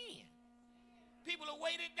sin. People are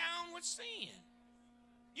weighted down with sin.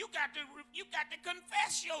 You got to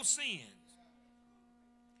confess your sins.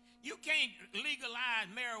 You can't legalize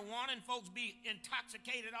marijuana and folks be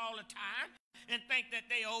intoxicated all the time and think that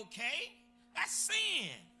they're okay. That's sin.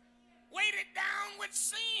 Weighted down with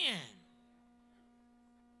sin.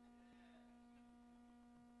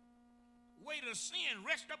 Weight of sin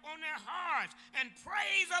rest up on their hearts and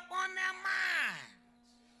praise up on their minds.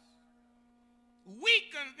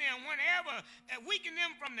 Weaken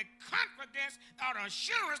them from the confidence or the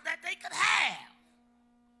assurance that they could have.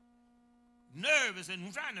 Nervous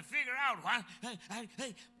and trying to figure out why. Hey,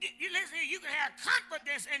 listen here, you can have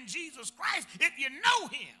confidence in Jesus Christ if you know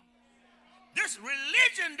him. This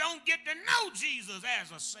religion don't get to know Jesus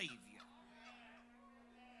as a Savior.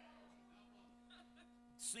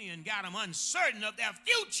 Sin got them uncertain of their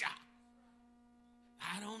future.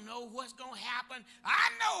 I don't know what's going to happen. I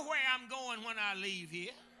know where I'm going when I leave here.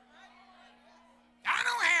 I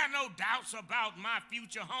don't have no doubts about my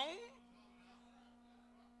future home.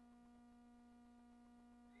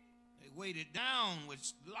 They weighted down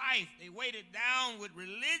with life. They weighted down with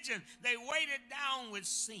religion. They weighted down with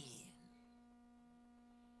sin.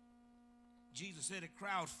 Jesus said a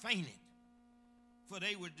crowd fainted, for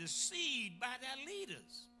they were deceived by their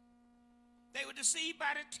leaders. They were deceived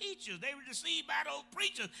by the teachers. They were deceived by those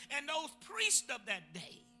preachers and those priests of that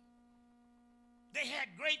day. They had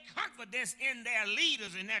great confidence in their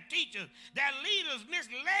leaders and their teachers. Their leaders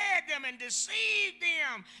misled them and deceived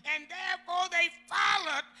them, and therefore they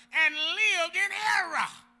followed and lived in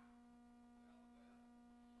error.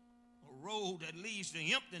 A road that leads to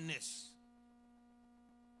emptiness.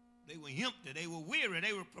 They were empty. They were weary.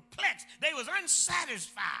 They were perplexed. They was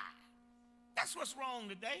unsatisfied. That's what's wrong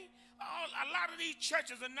today. A lot of these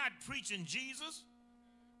churches are not preaching Jesus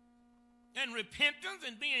and repentance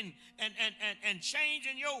and being and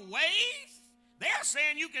changing your ways. They're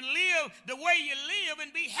saying you can live the way you live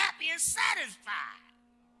and be happy and satisfied.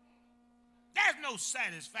 There's no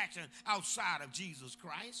satisfaction outside of Jesus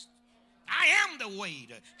Christ. I am the way,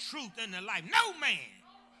 the truth, and the life. No man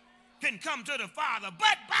can come to the Father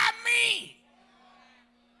but by me.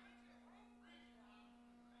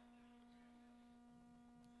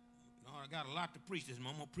 I got a lot to preach this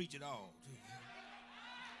morning. I'm going to preach it all.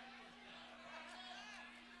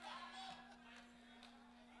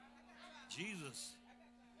 Jesus,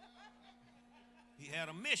 he had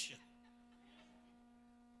a mission.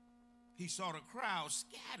 He saw the crowd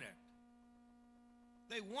scattered.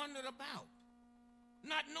 They wandered about,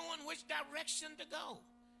 not knowing which direction to go.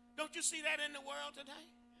 Don't you see that in the world today?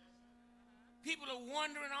 People are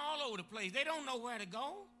wandering all over the place. They don't know where to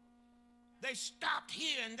go. They stopped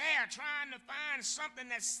here and there trying to find something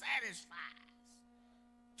that satisfies,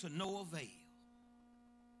 to no avail.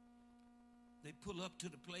 They pull up to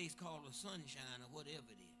the place called the Sunshine or whatever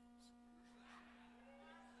it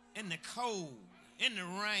is. In the cold, in the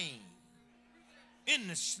rain, in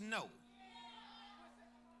the snow.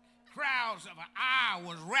 Crowds of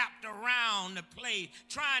hours wrapped around the place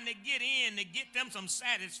trying to get in to get them some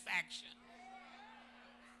satisfaction.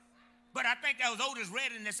 But I think that was Otis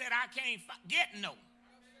Redding that said, I can't get no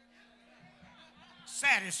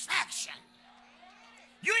satisfaction.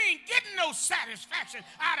 You ain't getting no satisfaction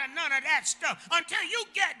out of none of that stuff until you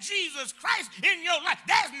get Jesus Christ in your life.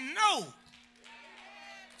 There's no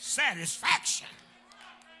satisfaction.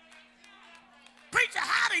 Preacher,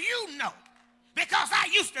 how do you know? Because I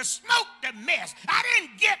used to smoke the mess. I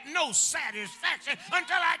didn't get no satisfaction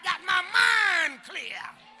until I got my mind clear.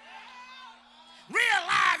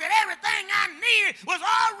 Realized that everything I needed was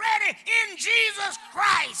already in Jesus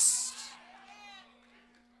Christ.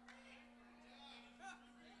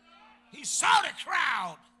 He saw the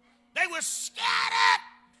crowd. They were scattered,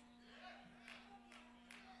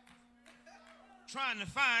 trying to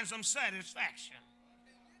find some satisfaction.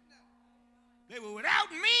 They were without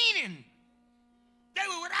meaning. They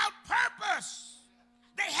were without purpose.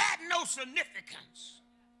 They had no significance.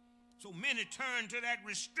 So many turned to that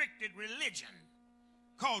restricted religion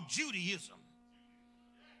called Judaism,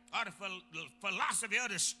 or the philosophy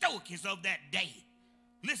of the Stoics of that day.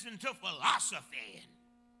 Listen to philosophy.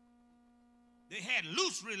 They had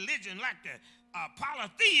loose religion like the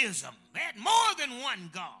polytheism. They had more than one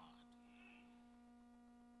God.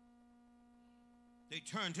 They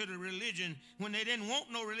turned to the religion when they didn't want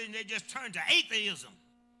no religion. They just turned to atheism.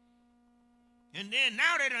 And then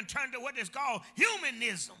now they done turned to what is called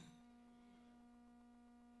humanism.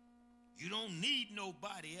 You don't need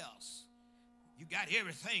nobody else. You got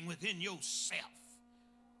everything within yourself.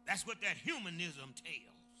 That's what that humanism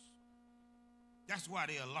tells. That's why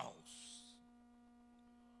they are lost.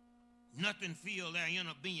 Nothing filled their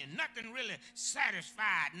inner being. Nothing really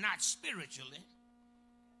satisfied, not spiritually.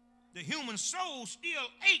 The human soul still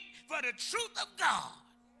ache for the truth of God.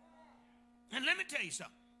 And let me tell you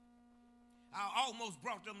something. I almost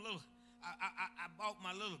brought them little, I bought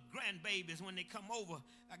my little grandbabies when they come over.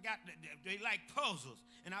 They like puzzles.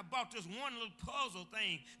 And I bought this one little puzzle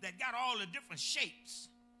thing that got all the different shapes.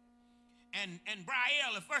 And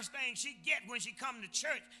Brielle, the first thing she get when she come to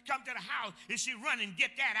church, come to the house, is she run and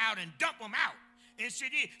get that out and dump them out. And she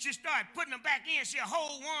did. She started putting them back in. She'll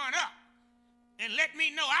hold one up and let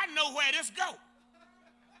me know I know where this go.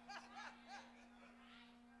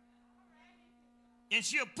 And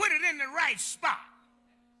she'll put it in the right spot.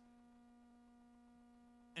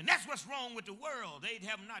 And that's what's wrong with the world. They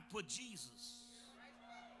have not put Jesus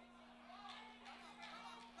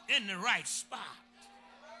in the right spot.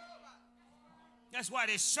 That's why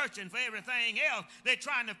they're searching for everything else. They're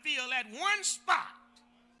trying to fill that one spot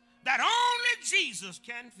that only Jesus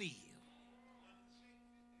can fill.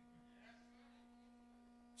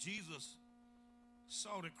 Jesus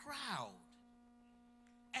saw the crowd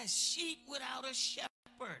as sheep without a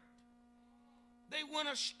shepherd. They went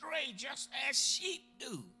astray just as sheep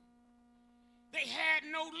do. They had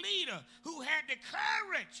no leader who had the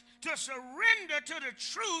courage to surrender to the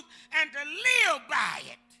truth and to live by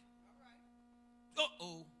it.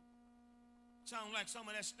 Uh-oh. Sound like some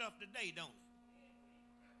of that stuff today, don't it?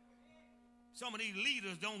 Some of these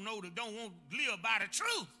leaders don't want to live by the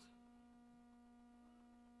truth.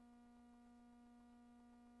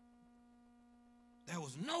 There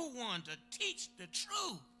was no one to teach the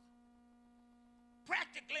truth.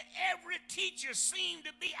 Practically every teacher seemed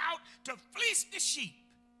to be out to fleece the sheep,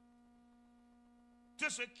 to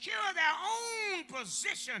secure their own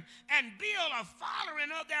position and build a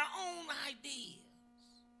following of their own ideas.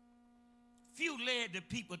 Few led the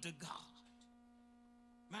people to God.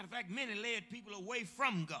 Matter of fact, many led people away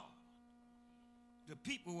from God. The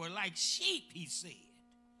people were like sheep, he said,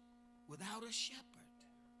 without a shepherd.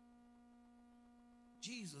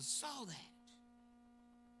 Jesus saw that.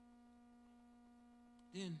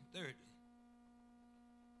 Then thirdly,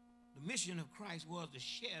 the mission of Christ was to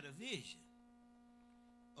share the vision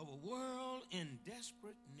of a world in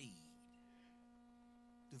desperate need.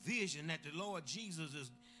 The vision that the Lord Jesus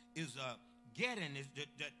is getting is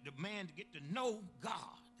the man to get to know God.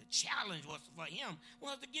 The challenge was for him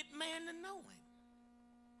was to get man to know him.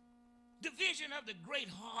 The vision of the great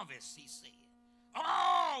harvest, he said.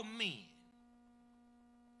 All men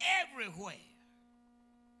everywhere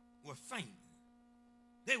were faint.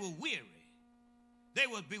 They were weary. They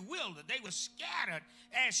were bewildered. They were scattered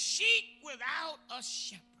as sheep without a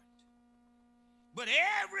shepherd. But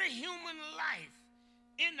every human life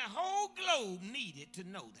in the whole globe needed to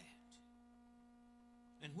know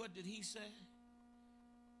that. And what did he say?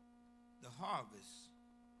 The harvest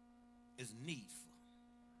is needful.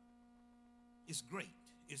 It's great.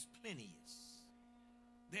 It's plenteous.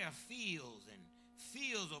 There are fields and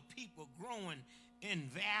fields of people growing in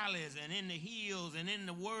valleys and in the hills and in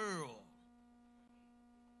the world.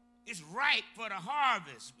 It's ripe for the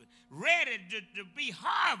harvest, ready to be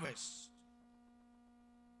harvested.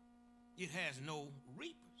 It has no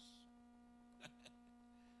reapers.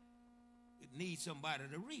 It needs somebody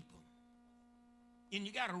to reap them. And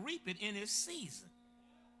you got to reap it in its season.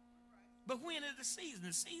 But when is the season?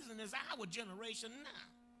 The season is our generation now.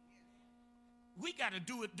 We got to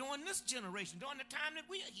do it during this generation, during the time that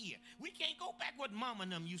we're here. We can't go back what mama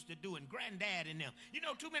and them used to do and granddad and them. You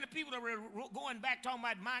know, too many people are going back talking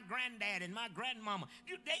about my granddad and my grandmama.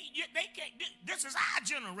 They can't. This is our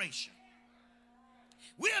generation.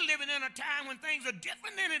 We're living in a time when things are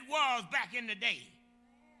different than it was back in the day.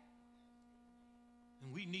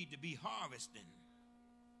 And we need to be harvesting.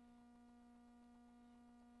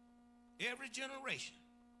 Every generation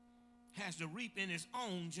has to reap in its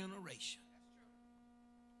own generation.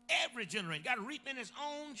 Every generation got to reap in its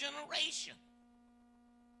own generation.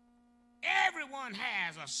 Everyone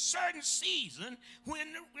has a certain season when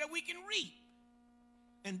we can reap.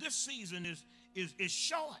 And this season is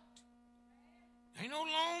short. Ain't no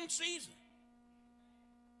long season.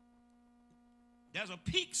 There's a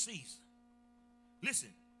peak season. Listen,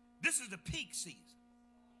 this is the peak season.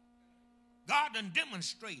 God done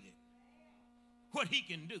demonstrated what he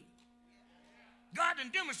can do. God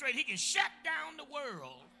done demonstrated he can shut down the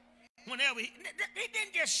world whenever he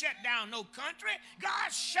didn't just shut down no country.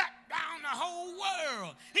 God shut down the whole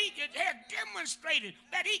world. He had demonstrated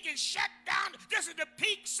that he can shut down. This is the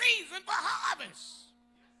peak season for harvest.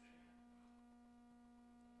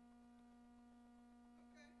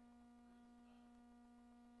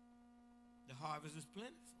 The harvest is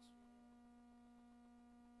plentiful.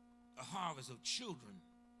 A harvest of children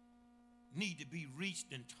need to be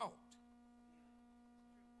reached and taught.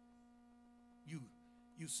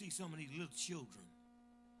 You see some of these little children,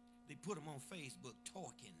 they put them on Facebook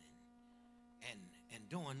talking and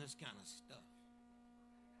doing this kind of stuff.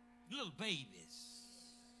 Little babies,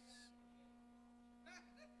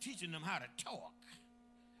 teaching them how to talk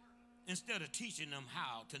instead of teaching them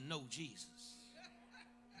how to know Jesus.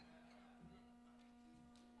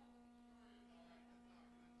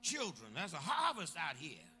 Children, there's a harvest out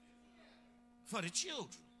here for the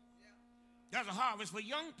children. There's a harvest for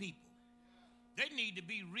young people. They need to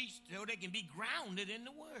be reached so they can be grounded in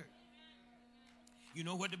the word. You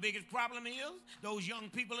know what the biggest problem is? Those young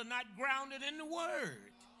people are not grounded in the word.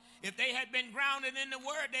 If they had been grounded in the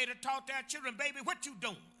word, they'd have taught their children, baby, what you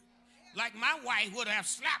doing? Like my wife would have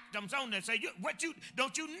slapped them on there and say,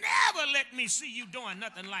 don't you never let me see you doing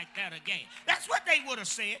nothing like that again. That's what they would have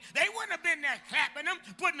said. They wouldn't have been there clapping them,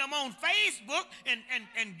 putting them on Facebook and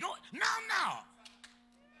going. No.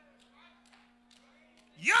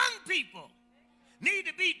 Young people need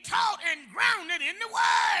to be taught and grounded in the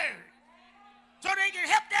word so they can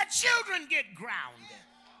help their children get grounded.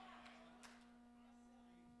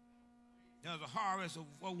 There's a harvest of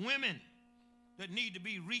women that need to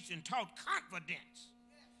be reached and taught confidence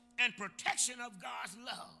and protection of God's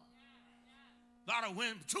love. A lot of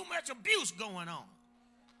women, too much abuse going on.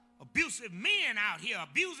 Abusive men out here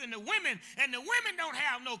abusing the women, and the women don't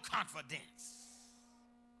have no confidence.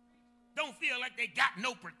 Don't feel like they got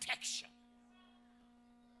no protection.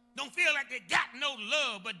 Don't feel like they got no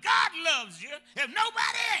love, but God loves you if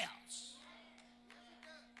nobody else.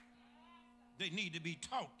 They need to be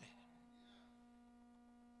taught that.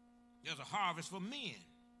 There's a harvest for men.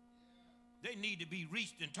 They need to be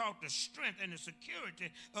reached and taught the strength and the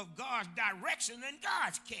security of God's direction and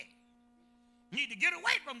God's care. Need to get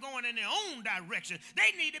away from going in their own direction.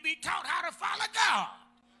 They need to be taught how to follow God.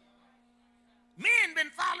 Men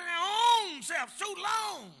been following their own selves too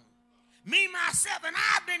long. Me, myself, and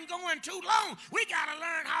I've been going too long. We got to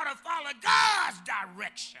learn how to follow God's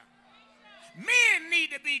direction. Men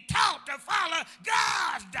need to be taught to follow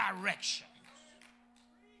God's direction.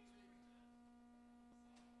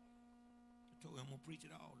 I told you I'm going to preach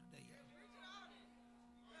it all today.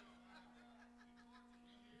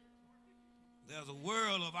 There's a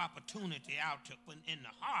world of opportunity out in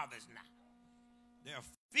the harvest now. There are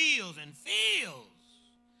fields and fields.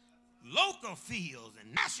 Local fields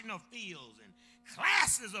and national fields and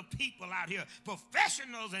classes of people out here,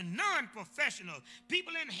 professionals and non-professionals,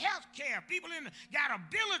 people in healthcare, people got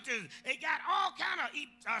abilities, they got all kind of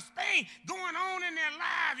things going on in their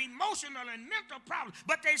lives, emotional and mental problems,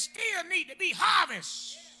 but they still need to be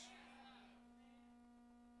harvested.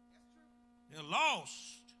 They're lost.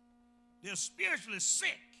 They're spiritually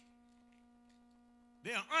sick.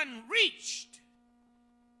 They're unreached.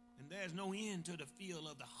 And there's no end to the field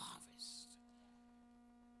of the harvest.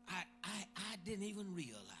 I didn't even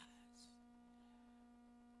realize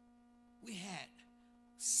we had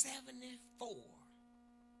 74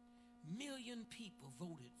 million people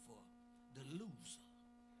voted for the loser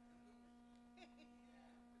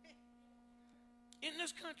in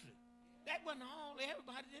this country. That wasn't all.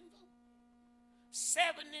 Everybody didn't vote.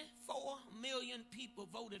 74 million people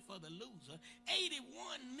voted for the loser.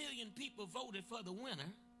 81 million people voted for the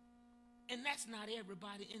winner. And that's not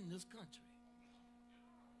everybody in this country.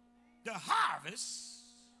 The harvest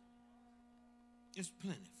is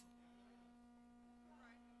plentiful.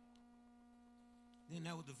 Then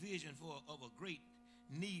there was the vision of a great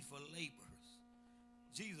need for laborers.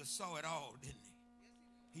 Jesus saw it all, didn't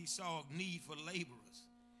he? He saw a need for laborers.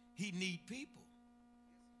 He need people.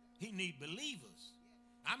 He need believers.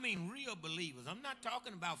 I mean real believers. I'm not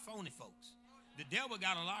talking about phony folks. The devil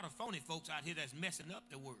got a lot of phony folks out here that's messing up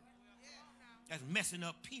the world. That's messing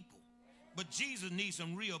up people. But Jesus needs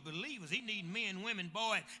some real believers. He needs men, women,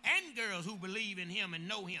 boys, and girls who believe in him and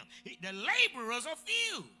know him. The laborers are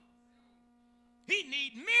few. He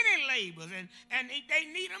needs many laborers, and they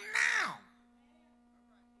need them now.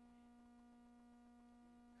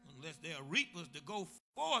 Unless there are reapers to go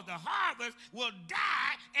forth, the harvest will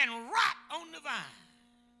die and rot on the vine.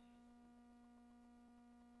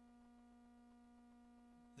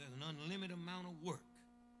 There's an unlimited amount of work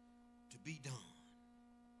to be done.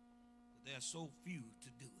 There are so few to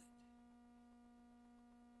do it.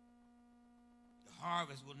 The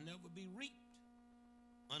harvest will never be reaped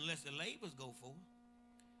unless the labors go forth.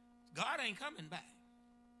 God ain't coming back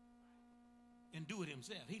and do it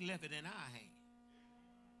himself. He left it in our hands.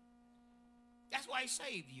 That's why he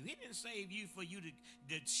saved you. He didn't save you for you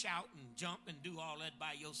to shout and jump and do all that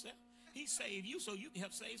by yourself. He saved you so you can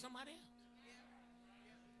help save somebody else.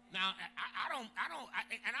 Now, I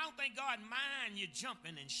don't think God mind you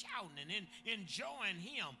jumping and shouting and enjoying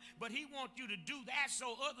him, but he wants you to do that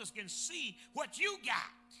so others can see what you got.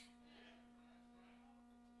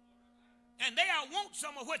 And they all want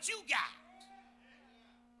some of what you got.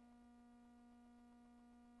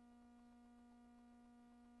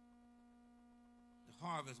 The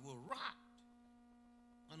harvest will rot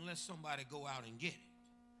unless somebody go out and get it.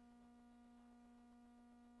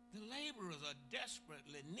 The laborers are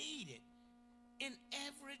desperately needed in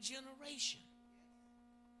every generation.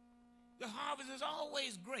 The harvest is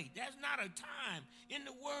always great. There's not a time in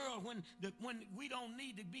the world when we don't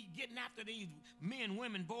need to be getting after these men,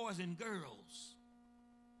 women, boys, and girls.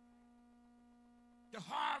 The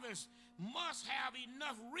harvest must have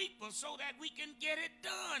enough reapers so that we can get it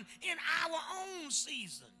done in our own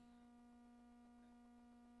season.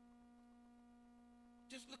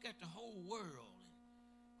 Just look at the whole world.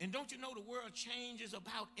 And don't you know the world changes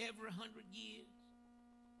about every 100 years?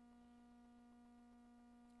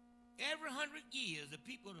 Every 100 years,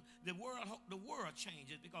 the world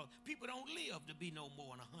changes because people don't live to be no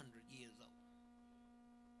more than 100 years old.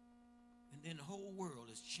 And then the whole world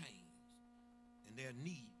has changed, and there's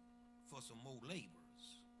need for some more laborers.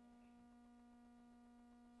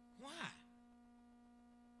 Why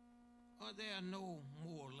are there no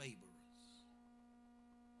more laborers?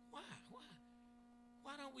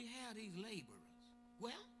 Why don't we have these laborers?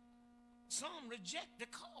 Well, some reject the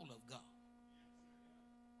call of God.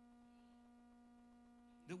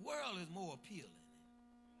 The world is more appealing.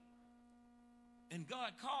 And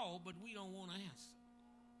God called, but we don't want to answer.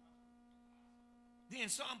 Then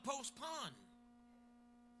some postpone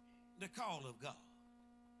the call of God.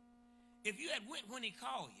 If you had went when he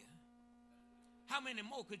called you, how many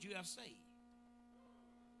more could you have saved?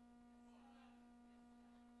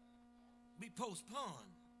 We postpone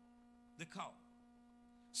the call.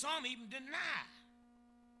 Some even deny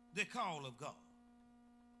the call of God.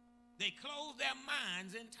 They close their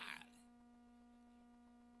minds entirely.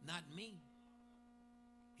 Not me.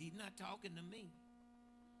 He's not talking to me.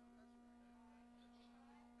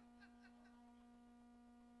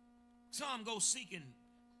 Some go seeking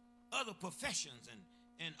other professions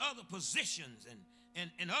and other positions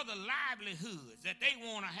and other livelihoods that they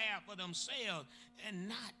want to have for themselves and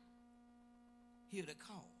not hear the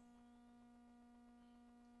call.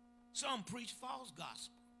 Some preach false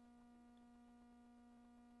gospel.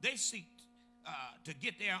 They seek to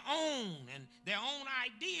get their own and their own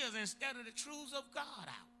ideas instead of the truths of God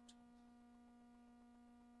out.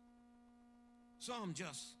 Some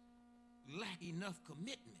just lack enough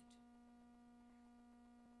commitment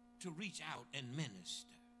to reach out and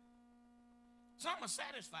minister. Some are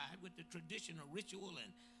satisfied with the traditional ritual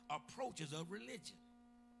and approaches of religion.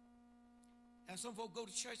 And some folks go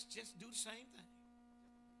to church just to do the same thing.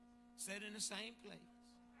 Sat in the same place.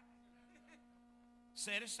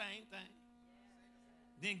 Say the same thing.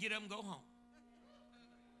 Then get up and go home.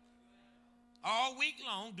 All week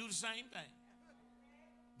long, do the same thing.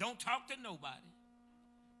 Don't talk to nobody.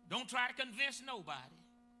 Don't try to convince nobody.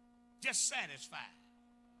 Just satisfied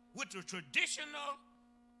with the traditional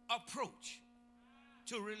approach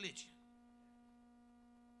to religion.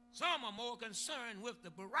 Some are more concerned with the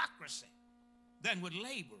bureaucracy than with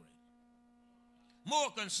laboring.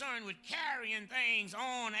 More concerned with carrying things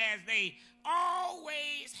on as they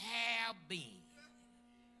always have been.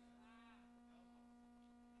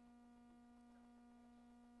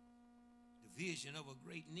 The vision of a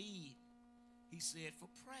great need, he said, for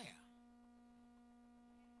prayer.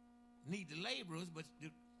 Need the laborers, but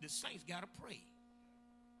the saints got to pray.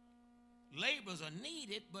 Laborers are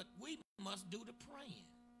needed, but we must do the praying.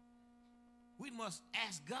 We must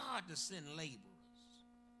ask God to send laborers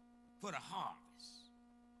for the harvest.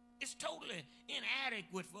 It's totally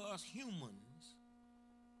inadequate for us humans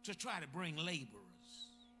to try to bring laborers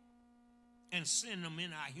and send them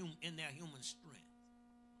in their human strength.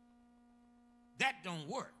 That don't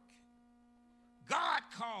work. God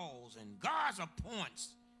calls and God appoints.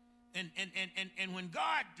 And when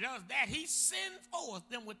God does that, he sends forth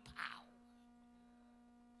them with power.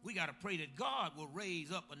 We got to pray that God will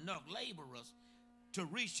raise up enough laborers to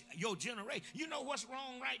reach your generation. You know what's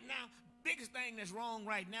wrong right now? Biggest thing that's wrong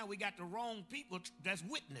right now, we got the wrong people that's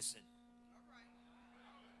witnessing.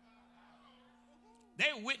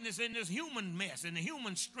 They're witnessing this human mess and the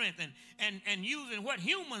human strength and using what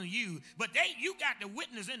humans use. But you got to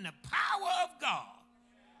witness in the power of God.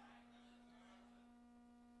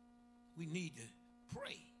 We need to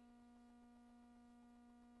pray.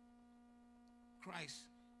 Christ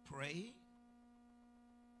prayed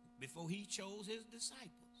before he chose his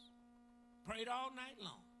disciples. Prayed all night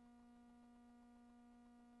long.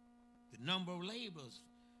 The number of laborers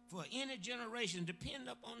for any generation depend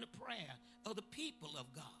upon the prayer of the people of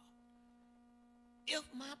God. If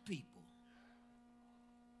my people.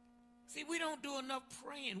 See, we don't do enough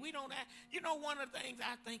praying. We don't. You know, one of the things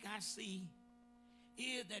I think I see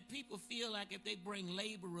is that people feel like if they bring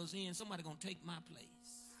laborers in, somebody's going to take my place.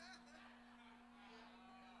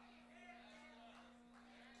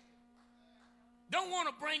 Don't want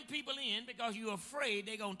to bring people in because you're afraid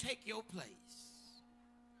they're going to take your place.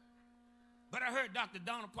 But I heard Dr.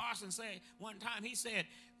 Donna Parsons say one time, he said,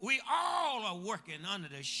 we all are working under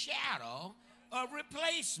the shadow of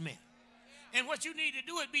replacement. And what you need to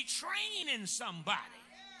do is be training somebody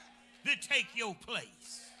to take your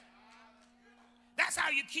place. That's how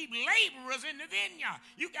you keep laborers in the vineyard.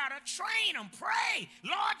 You got to train them, pray.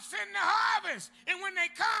 Lord, send the harvest. And when they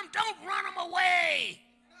come, don't run them away.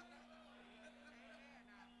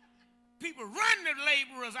 People run the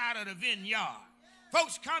laborers out of the vineyard.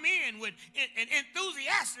 Folks come in with and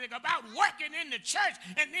enthusiastic about working in the church,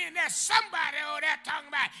 and then there's somebody over there talking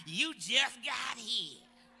about, you just got here.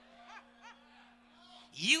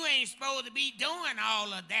 You ain't supposed to be doing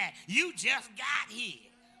all of that. You just got here.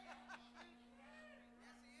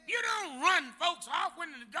 You don't run folks off when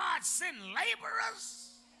God sends laborers.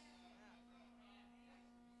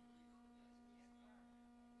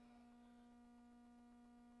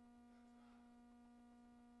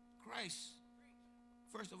 Christ,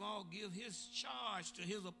 first of all, give his charge to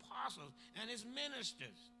his apostles and his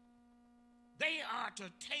ministers. They are to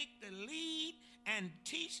take the lead and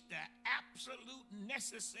teach the absolute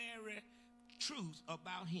necessary truth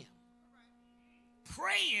about him.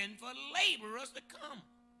 Praying for laborers to come.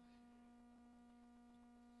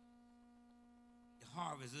 The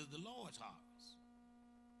harvest is the Lord's harvest.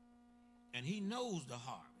 And he knows the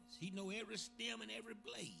harvest. He knows every stem and every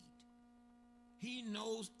blade. He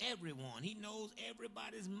knows everyone. He knows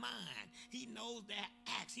everybody's mind. He knows their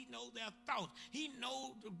acts. He knows their thoughts. He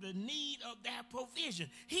knows the need of their provision.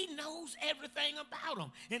 He knows everything about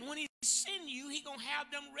them. And when he sends you, he's going to have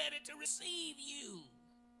them ready to receive you.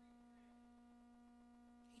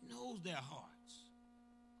 He knows their hearts.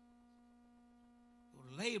 So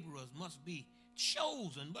the laborers must be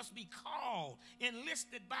chosen, must be called,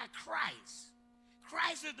 enlisted by Christ.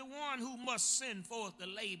 Christ is the one who must send forth the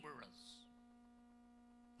laborers.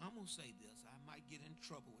 I'm going to say this. I might get in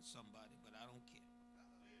trouble with somebody, but I don't care.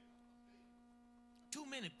 Too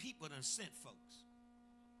many people done sent folks.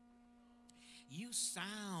 You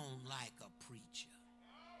sound like a preacher.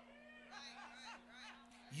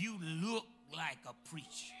 You look like a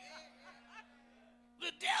preacher.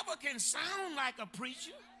 The devil can sound like a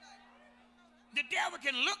preacher. The devil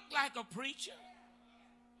can look like a preacher.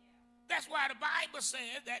 That's why the Bible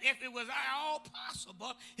says that if it was at all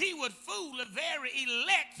possible, he would fool the very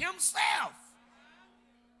elect himself.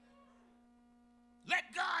 Let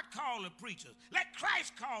God call the preachers. Let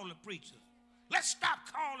Christ call the preachers. Let's stop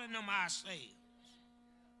calling them ourselves.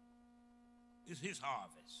 It's his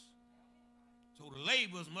harvest. So the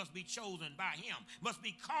laborers must be chosen by him, must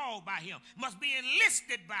be called by him, must be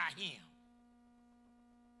enlisted by him.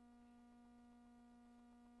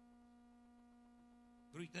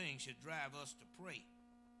 Three things should drive us to pray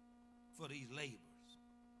for these laborers.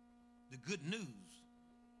 The good news,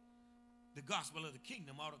 the gospel of the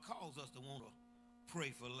kingdom ought to cause us to want to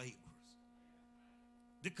pray for laborers.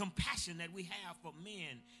 The compassion that we have for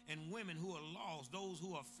men and women who are lost, those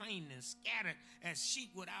who are fainting and scattered as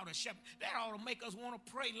sheep without a shepherd, that ought to make us want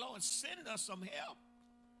to pray, Lord, send us some help.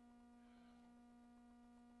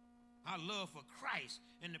 Our love for Christ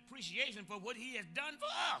and appreciation for what he has done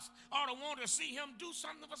for us ought to want to see him do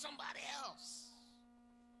something for somebody else.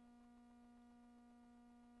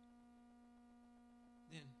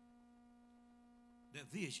 Then the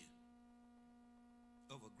vision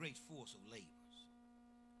of a great force of laborers.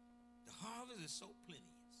 The harvest is so plenteous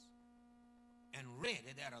and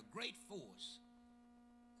ready that a great force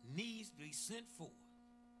needs to be sent forth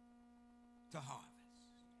to harvest.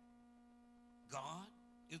 God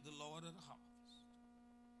is the Lord of the harvest,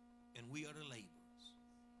 and we are the laborers.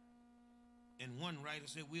 And one writer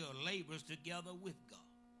said we are laborers together with God.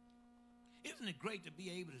 Isn't it great to be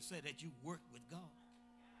able to say that you work with God?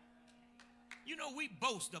 You know, we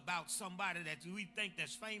boast about somebody that we think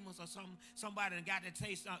that's famous or somebody that got to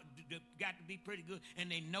taste, got to be pretty good, and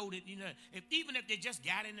they know that, you know, even if they just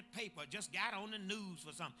got in the paper, just got on the news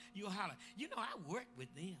for something, you'll holler, you know, I work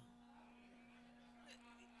with them.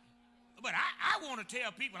 But I want to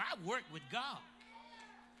tell people I work with God.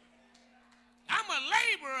 I'm a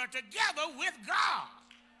laborer together with God.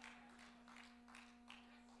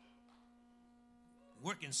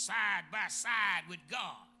 Working side by side with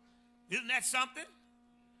God. Isn't that something?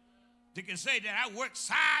 You can say that I work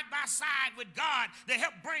side by side with God to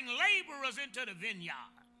help bring laborers into the vineyard,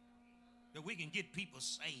 that we can get people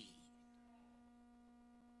saved.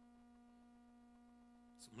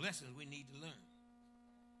 Some lessons we need to learn.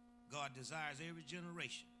 God desires every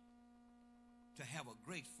generation to have a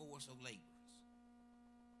great force of laborers.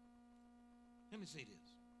 Let me say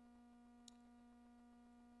this.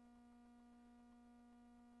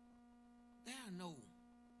 There are no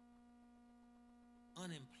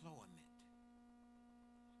unemployment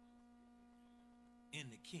in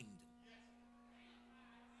the kingdom.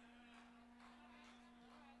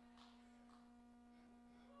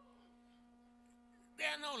 There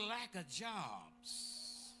are no lack of jobs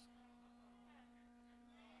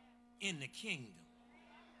in the kingdom.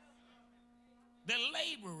 The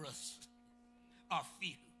laborers are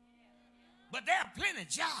few, but there are plenty of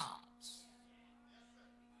jobs.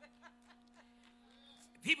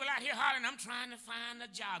 People out here hollering, I'm trying to find a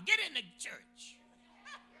job. Get in the church.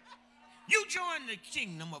 You join the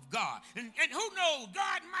kingdom of God. And who knows,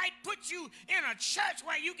 God might put you in a church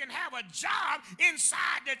where you can have a job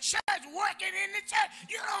inside the church, working in the church.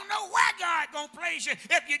 You don't know where God gonna place you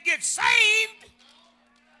if you get saved.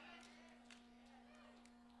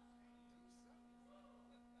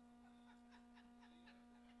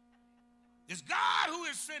 It's God who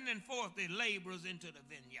is sending forth the laborers into the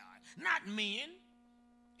vineyard, not men.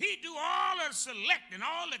 He do all of the selecting,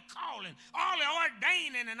 all the calling, all the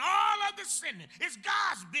ordaining, and all of the sending. It's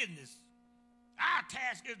God's business. Our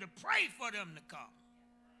task is to pray for them to come.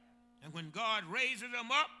 And when God raises them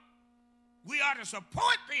up, we are to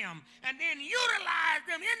support them and then utilize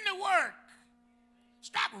them in the work.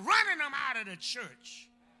 Stop running them out of the church.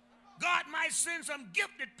 God might send some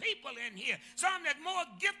gifted people in here, some that's more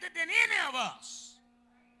gifted than any of us.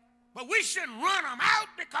 But we shouldn't run them out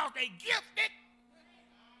because they're gifted.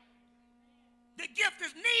 The gift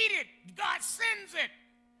is needed. God sends it.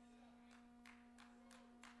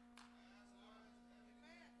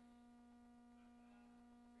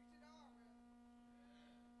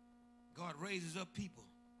 God raises up people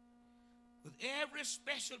with every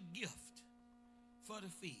special gift for the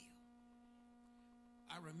field.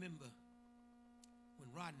 I remember when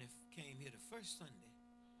Rodney came here the first Sunday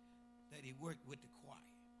that he worked with the choir.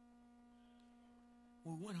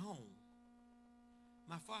 When we went home,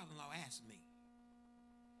 my father-in-law asked me,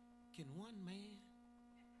 can one man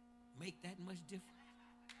make that much difference?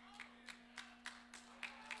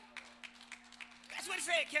 That's what he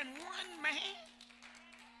said. Can one man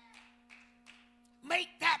make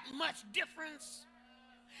that much difference?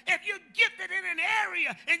 If you're gifted in an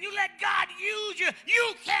area and you let God use you,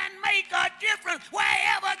 you can make a difference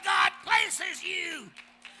wherever God places you.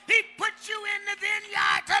 He puts you in the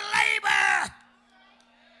vineyard to labor.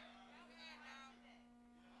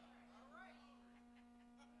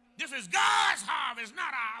 This is God's harvest,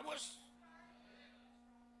 not ours.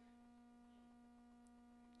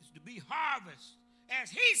 It's to be harvest,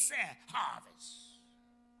 as he said, harvest.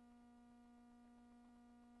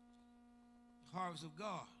 The harvest of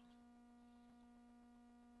God.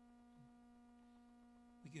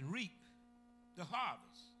 We can reap the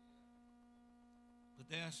harvest, but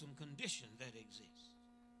there are some conditions that exist.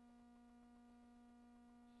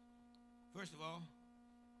 First of all,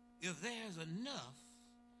 if there's enough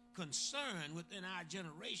concern within our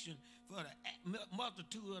generation for the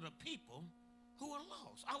multitude of the people who are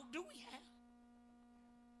lost. Oh, do we have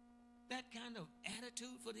that kind of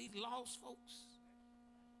attitude for these lost folks?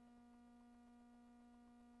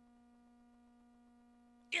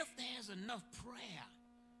 If there's enough prayer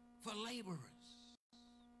for laborers,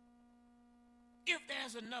 if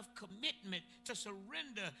there's enough commitment to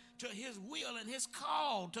surrender to his will and his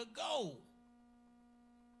call to go,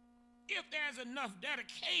 if there's enough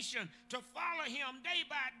dedication to follow him day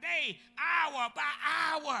by day, hour by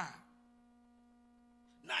hour,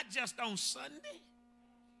 not just on Sunday.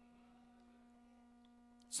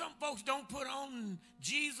 Some folks don't put on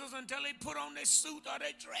Jesus until they put on their suit or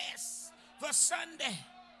their dress for Sunday.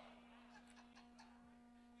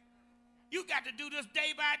 You got to do this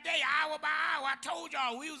day by day, hour by hour. I told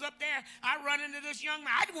y'all, we was up there, I run into this young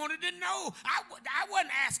man. I wanted to know. I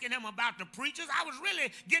wasn't asking him about the preachers. I was really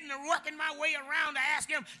working my way around to ask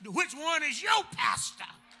him, which one is your pastor?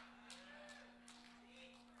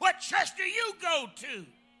 What church do you go to?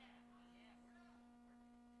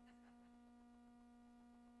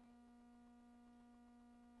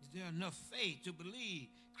 Is there enough faith to believe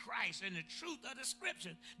Christ and the truth of the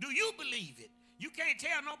scripture? Do you believe it? You can't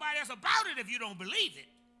tell nobody else about it if you don't believe it.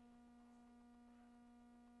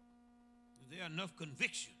 Is there enough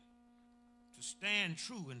conviction to stand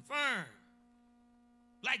true and firm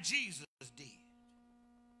like Jesus did?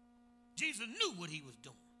 Jesus knew what he was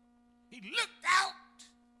doing. He looked out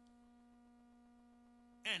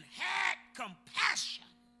and had compassion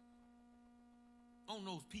on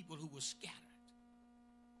those people who were scattered.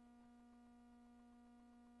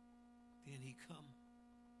 Then he come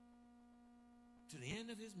to the end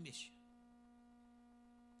of his mission.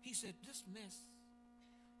 He said, this mess,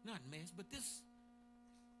 not mess, but this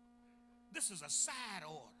is a side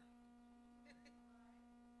order.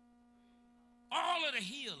 All of the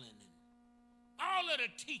healing and all of the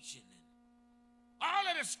teaching and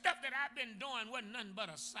all of the stuff that I've been doing wasn't nothing but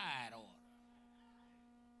a side order.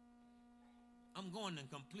 I'm going to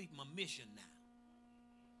complete my mission now.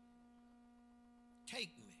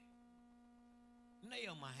 Take me.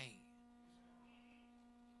 Nail my hands.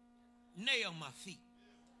 Nail my feet.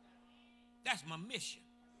 That's my mission.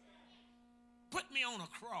 Put me on a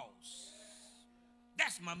cross.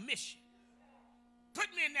 That's my mission.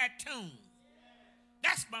 Put me in that tomb.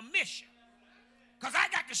 That's my mission. Because I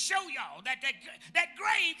got to show y'all that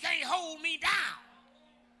grave can't hold me down.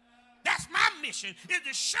 That's my mission, is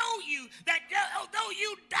to show you that although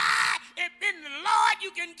you die in the Lord,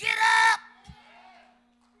 you can get up.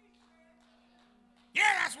 Yeah,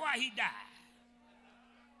 that's why he died.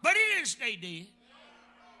 But he didn't stay dead.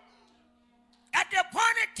 At the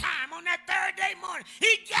appointed time on that third day morning,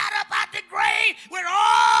 he got up out the grave with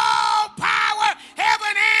all power,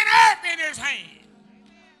 heaven and earth in his hand.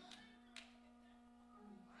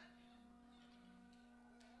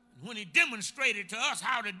 When he demonstrated to us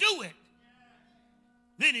how to do it,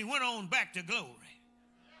 then he went on back to glory.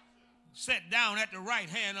 Sat down at the right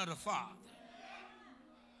hand of the Father.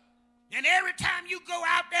 And every time you go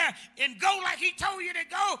out there and go like he told you to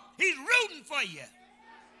go, he's rooting for you.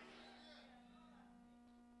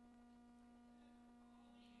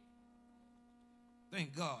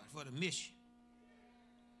 Thank God for the mission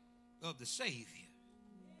of the Savior.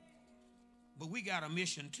 But we got a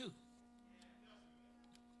mission too.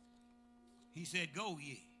 He said, go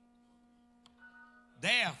ye.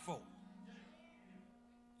 Therefore,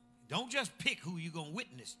 don't just pick who you're going to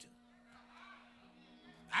witness to.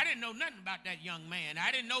 I didn't know nothing about that young man. I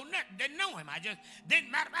didn't know nothing, didn't know him. Matter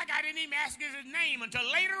of fact, I didn't even ask his name until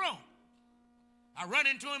later on. I run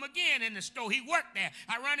into him again in the store. He worked there.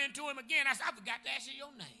 I run into him again. I said, I forgot to ask you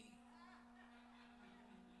your name.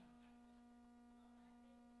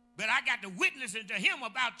 But I got to witnessing to him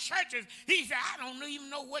about churches. He said, I don't even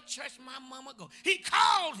know what church my mama goes. He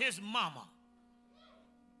called his mama.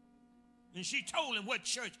 And she told him what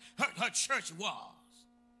church her church was.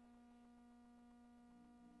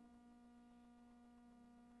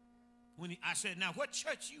 When I said, now what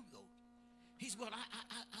church you go? He said, well,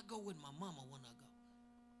 I go with my mama when I go.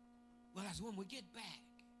 Well, I said, when we get back,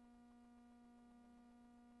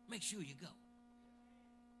 make sure you go.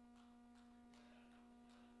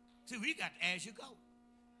 See, we got to as you go.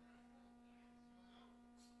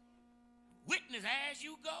 Witness as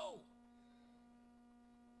you go.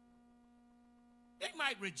 They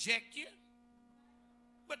might reject you,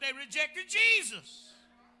 but they rejected Jesus.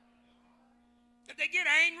 If they get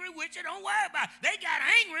angry with you, don't worry about it. They got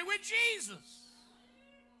angry with Jesus.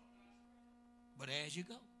 But as you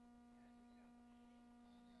go.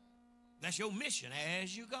 That's your mission,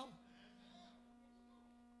 as you go.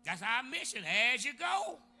 That's our mission, as you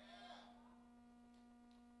go.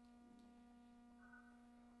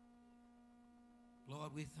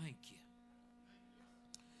 Lord, we thank you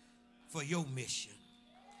for your mission.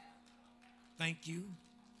 Thank you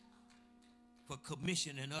for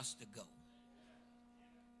commissioning us to go.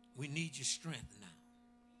 We need your strength now.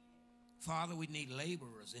 Father, we need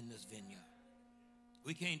laborers in this vineyard.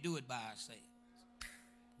 We can't do it by ourselves.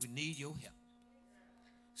 We need your help.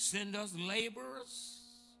 Send us laborers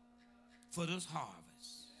for this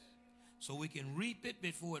harvest so we can reap it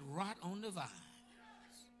before it rot on the vine.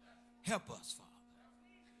 Help us, Father.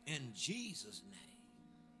 In Jesus'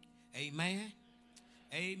 name. Amen.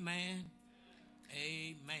 Amen.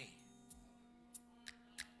 Amen.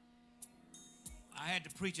 I had to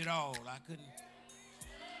preach it all. I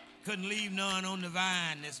couldn't leave none on the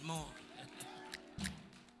vine this morning.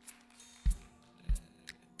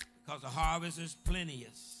 Because the harvest is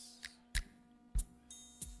plenteous,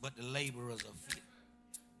 but the laborers are few.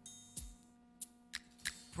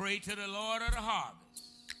 Pray to the Lord of the harvest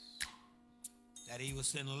that he will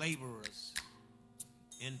send laborers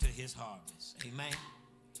into his harvest. Amen.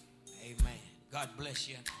 Amen. God bless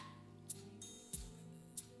you.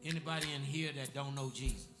 Anybody in here that don't know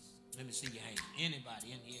Jesus? Let me see your hand.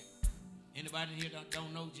 Anybody in here? Anybody in here that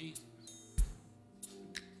don't know Jesus?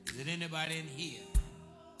 Is it anybody in here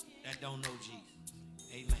that don't know Jesus?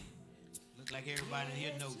 Amen. Look like everybody in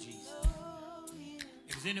here know Jesus.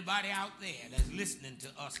 If there's anybody out there that's listening to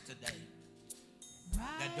us today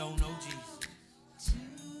that don't know Jesus,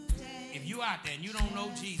 if you out there and you don't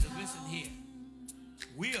know Jesus, listen here.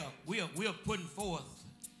 We're putting forth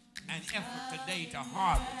an effort today to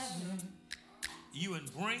harvest you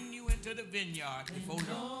and bring you into the vineyard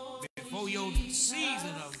before your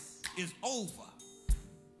season is over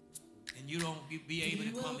and you don't be able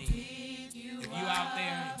to come in. If you out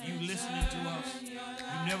there, if you listening to us,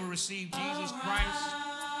 you never received Jesus Christ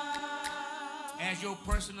as your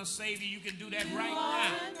personal Savior, you can do that right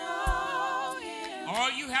now.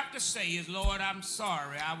 All you have to say is, Lord, I'm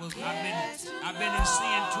sorry. I've been in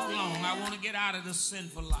sin too long. I want to get out of this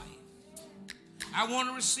sinful life. I want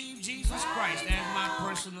to receive Jesus Christ as my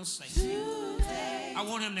personal Savior. I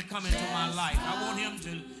want him to come into my life. I want him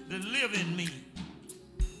to live in me.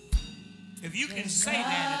 If you can say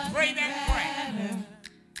that and pray that prayer,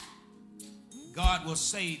 God will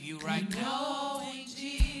save you right now.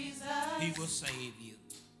 He will save you.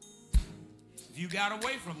 If you got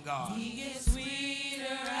away from God, you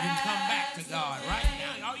can come back to God right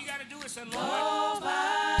now. All you got to do is say, Lord,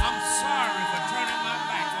 I'm sorry for turning my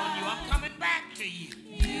back on you. I'm coming back to you.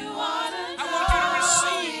 I want you to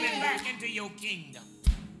receive me back into your kingdom.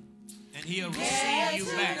 And he'll receive you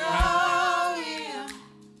back right now.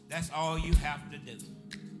 That's all you have to do.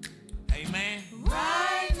 Amen.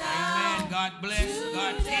 Amen. God bless.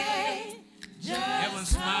 God keep you. Heaven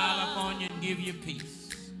smile upon you and give you peace.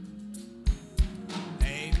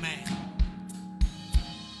 Amen.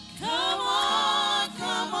 Come on,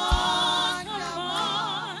 come on, come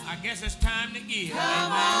on. I guess it's time to give. Come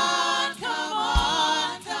Amen. on, come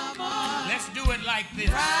on, come on. Let's do it like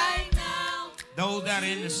this. Right now. Those that are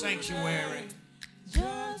in the sanctuary,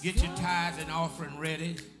 get your tithes and offering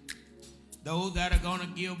ready. Those that are going to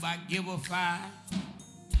give by Giveify,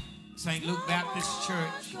 St. Luke Baptist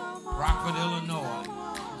Church, Rockford, Illinois,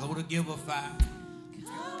 go to Giveify.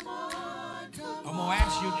 I'm going to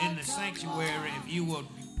ask you in the sanctuary if you will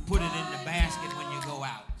put it in the basket when you go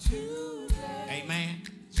out. Amen.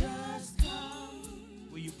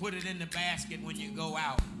 Will you put it in the basket when you go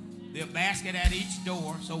out? There's a basket at each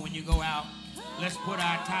door, so when you go out, let's put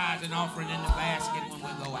our tithes and offering in the basket when we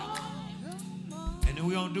go out. And then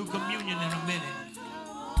we're going to do communion in a minute.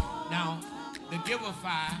 Now, the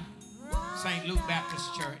Giveify, St. Luke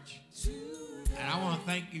Baptist Church. And I want to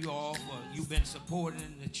thank you all for you've been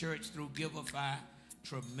supporting the church through Giveify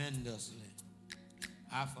tremendously.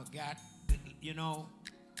 I forgot,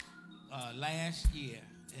 last year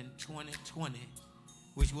in 2020,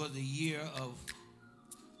 which was the year of,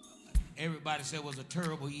 everybody said was a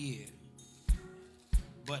terrible year.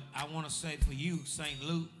 But I want to say for you, St.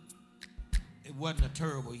 Luke, it wasn't a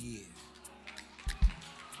terrible year.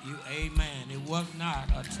 Amen. It was not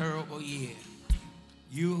a terrible year.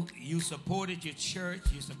 You supported your church.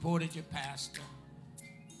 You supported your pastor.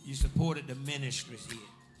 You supported the ministries here.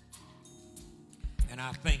 And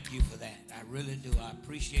I thank you for that. I really do. I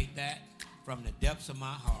appreciate that from the depths of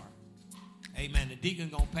my heart. Amen. The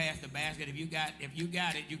deacon's going to pass the basket. If you got it,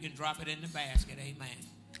 you can drop it in the basket. Amen.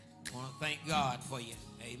 I want to thank God for you.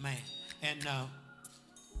 Amen. And I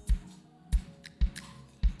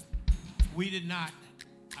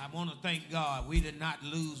want to thank God, we did not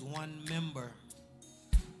lose one member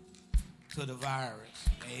to the virus.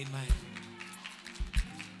 Amen.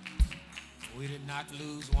 We did not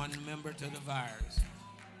lose one member to the virus.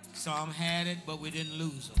 Some had it, but we didn't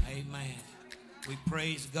lose them. Amen. We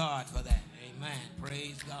praise God for that. Amen.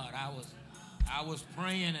 Praise God. I was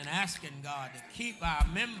praying and asking God to keep our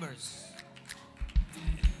members.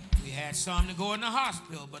 We had some to go in the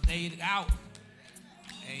hospital, but they out.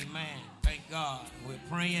 Amen. Thank God. We're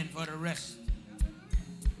praying for the rest.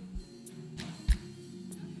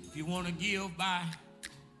 If you want to give by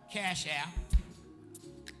Cash App,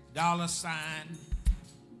 $,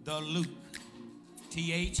 the Luke,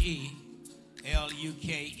 TheLuke,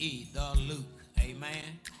 the Luke.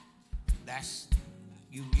 Amen. That's,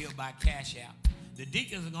 you can give by Cash App. The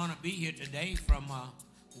deacons are going to be here today from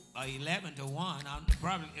 11 to 1. I'm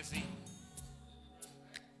probably, see.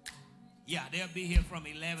 Yeah, they'll be here from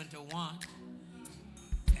 11 to 1.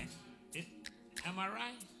 Am I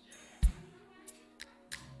right?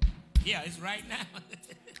 Yeah, it's right now.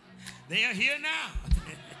 They are here now.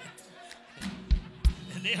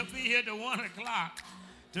 And they'll be here to 1 o'clock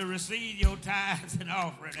to receive your tithes and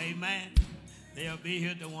offering. Amen. They'll be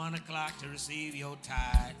here to 1 o'clock to receive your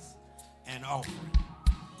tithes and offering.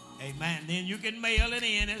 Amen. Then you can mail it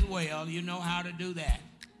in as well. You know how to do that.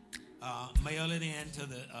 Mail it in to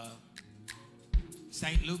the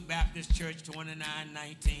St. Luke Baptist Church,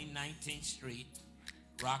 2919 19th Street,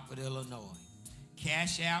 Rockford, Illinois.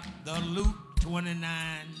 Cash App, the Luke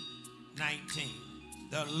 2919.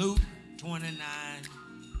 The Luke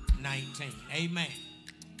 2919. Amen.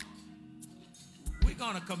 We're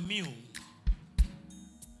going to commune.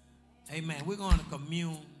 Amen. We're going to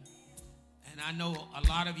commune. And I know a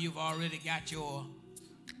lot of you have already got your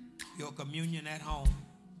communion at home.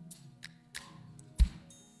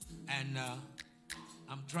 And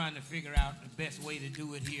I'm trying to figure out the best way to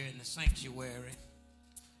do it here in the sanctuary.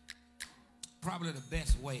 Probably the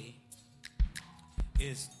best way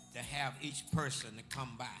is to have each person to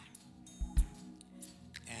come by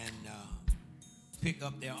and pick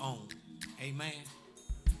up their own. Amen.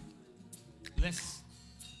 Let's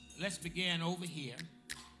begin over here.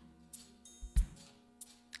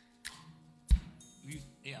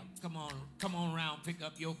 Come on around, pick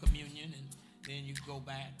up your communion, and then you go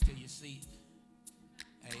back to your seat.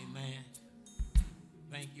 Amen.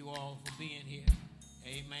 Thank you all for being here.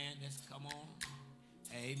 Amen. Just come on.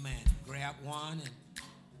 Amen. Grab one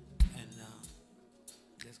and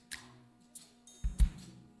just.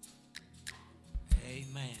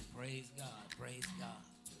 Amen. Praise God. Praise God.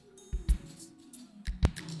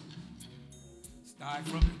 Start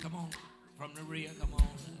from the rear. Come on.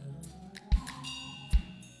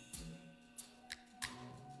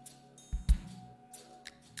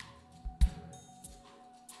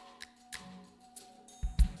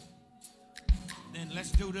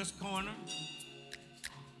 Let's do this corner.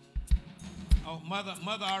 Oh,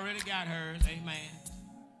 mother already got hers. Amen.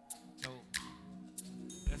 So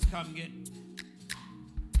let's come get.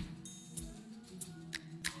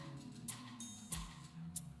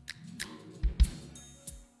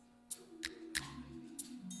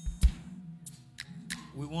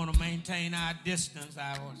 We want to maintain our distance,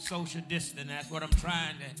 our social distance. That's what I'm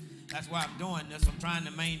trying to. That's why I'm doing this. I'm trying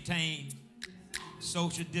to maintain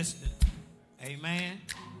social distance. Amen.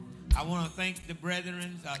 I want to thank the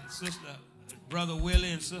brethren, Brother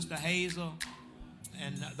Willie and Sister Hazel,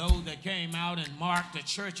 and those that came out and marked the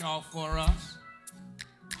church off for us.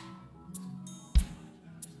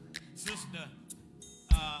 Sister,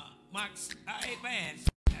 amen.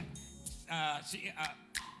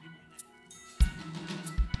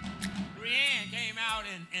 Brianne came out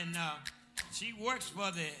and she works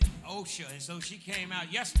for the OSHA, and so she came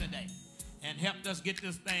out yesterday and helped us get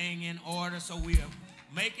this thing in order. So we are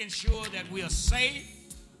making sure that we are safe,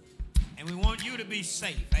 and we want you to be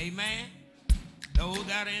safe. Amen. Those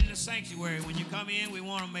that are in the sanctuary, when you come in, we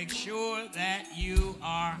want to make sure that you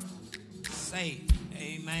are safe.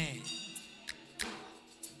 Amen.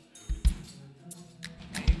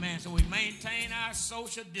 Amen. So we maintain our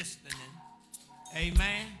social distancing.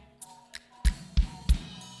 Amen.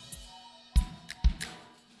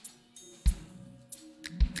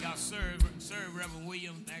 Y'all serve Reverend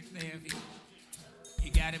Williams back there.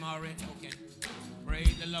 You got him already? Okay.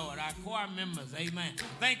 Praise the Lord. Our choir members, amen.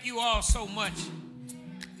 Thank you all so much.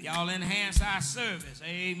 Y'all enhance our service.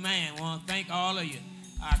 Amen. I want to thank all of you.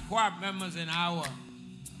 Our choir members and our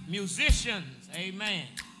musicians. Amen.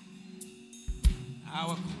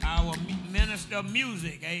 Our minister of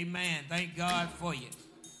music. Amen. Thank God for you.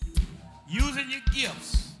 Using your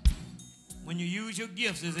gifts. When you use your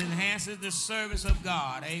gifts, it enhances the service of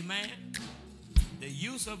God. Amen. The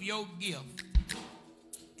use of your gift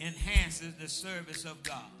enhances the service of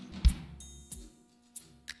God.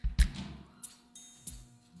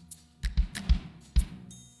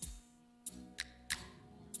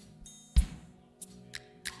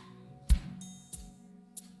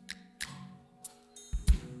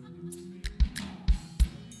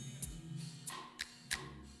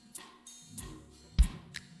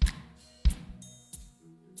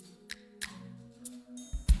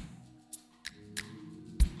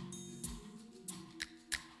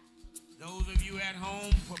 Those of you at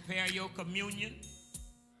home, prepare your communion.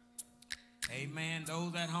 Amen.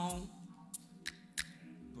 Those at home,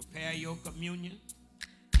 prepare your communion.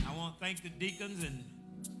 I want to thank the deacons and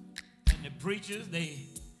the preachers. They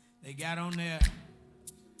got on the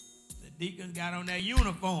deacons got on their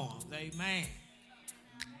uniforms. Amen.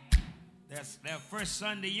 That's their first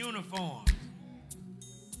Sunday uniforms.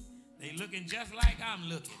 They looking just like I'm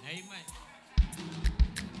looking. Amen.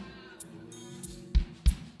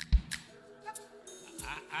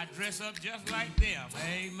 I dress up just like them,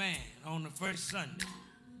 amen, on the first Sunday.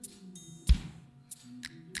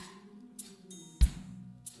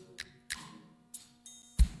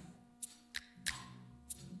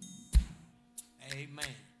 Amen.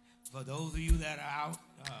 For those of you that are out,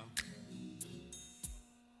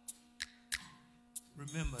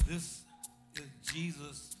 remember this is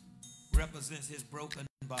Jesus represents his broken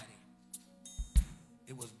body.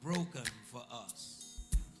 It was broken for us.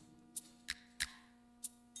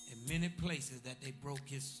 In many places that they broke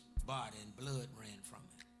his body and blood ran from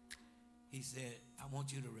it. He said, I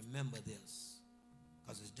want you to remember this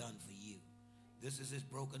because it's done for you. This is his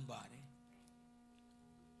broken body.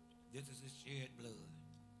 This is his shed blood.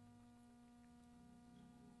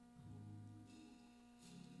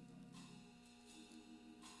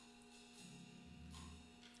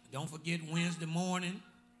 Don't forget Wednesday morning,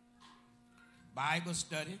 Bible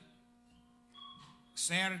study.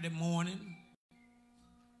 Saturday morning,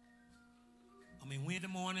 Wednesday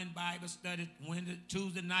morning Bible study,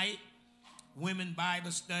 Tuesday night, women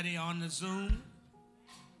Bible study on the Zoom.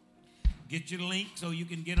 Get your link so you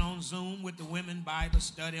can get on Zoom with the women Bible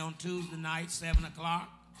study on Tuesday night, 7 o'clock.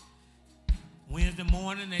 Wednesday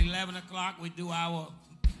morning, 11 o'clock, we do our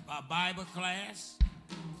Bible class.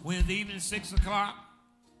 Wednesday evening, 6 o'clock,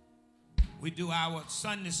 we do our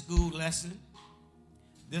Sunday school lesson.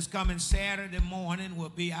 This coming Saturday morning will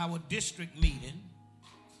be our district meeting.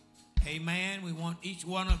 Amen. We want each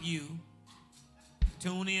one of you to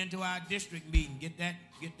tune in to our district meeting. Get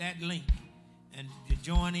that link and to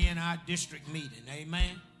join in our district meeting.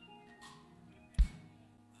 Amen.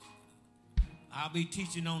 I'll be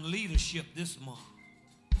teaching on leadership this month.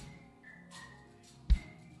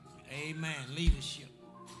 Amen. Leadership.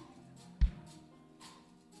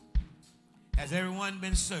 Has everyone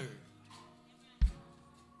been served?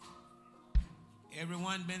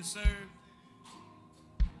 Everyone been served?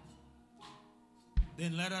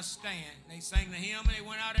 Then let us stand. They sang the hymn and they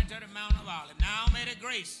went out into the Mount of Olives. Now may the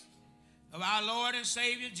grace of our Lord and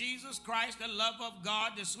Savior Jesus Christ, the love of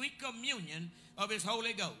God, the sweet communion of his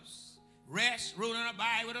Holy Ghost, rest, rule, and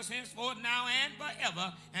abide with us henceforth, now and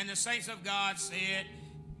forever. And the saints of God said,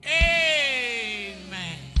 Amen.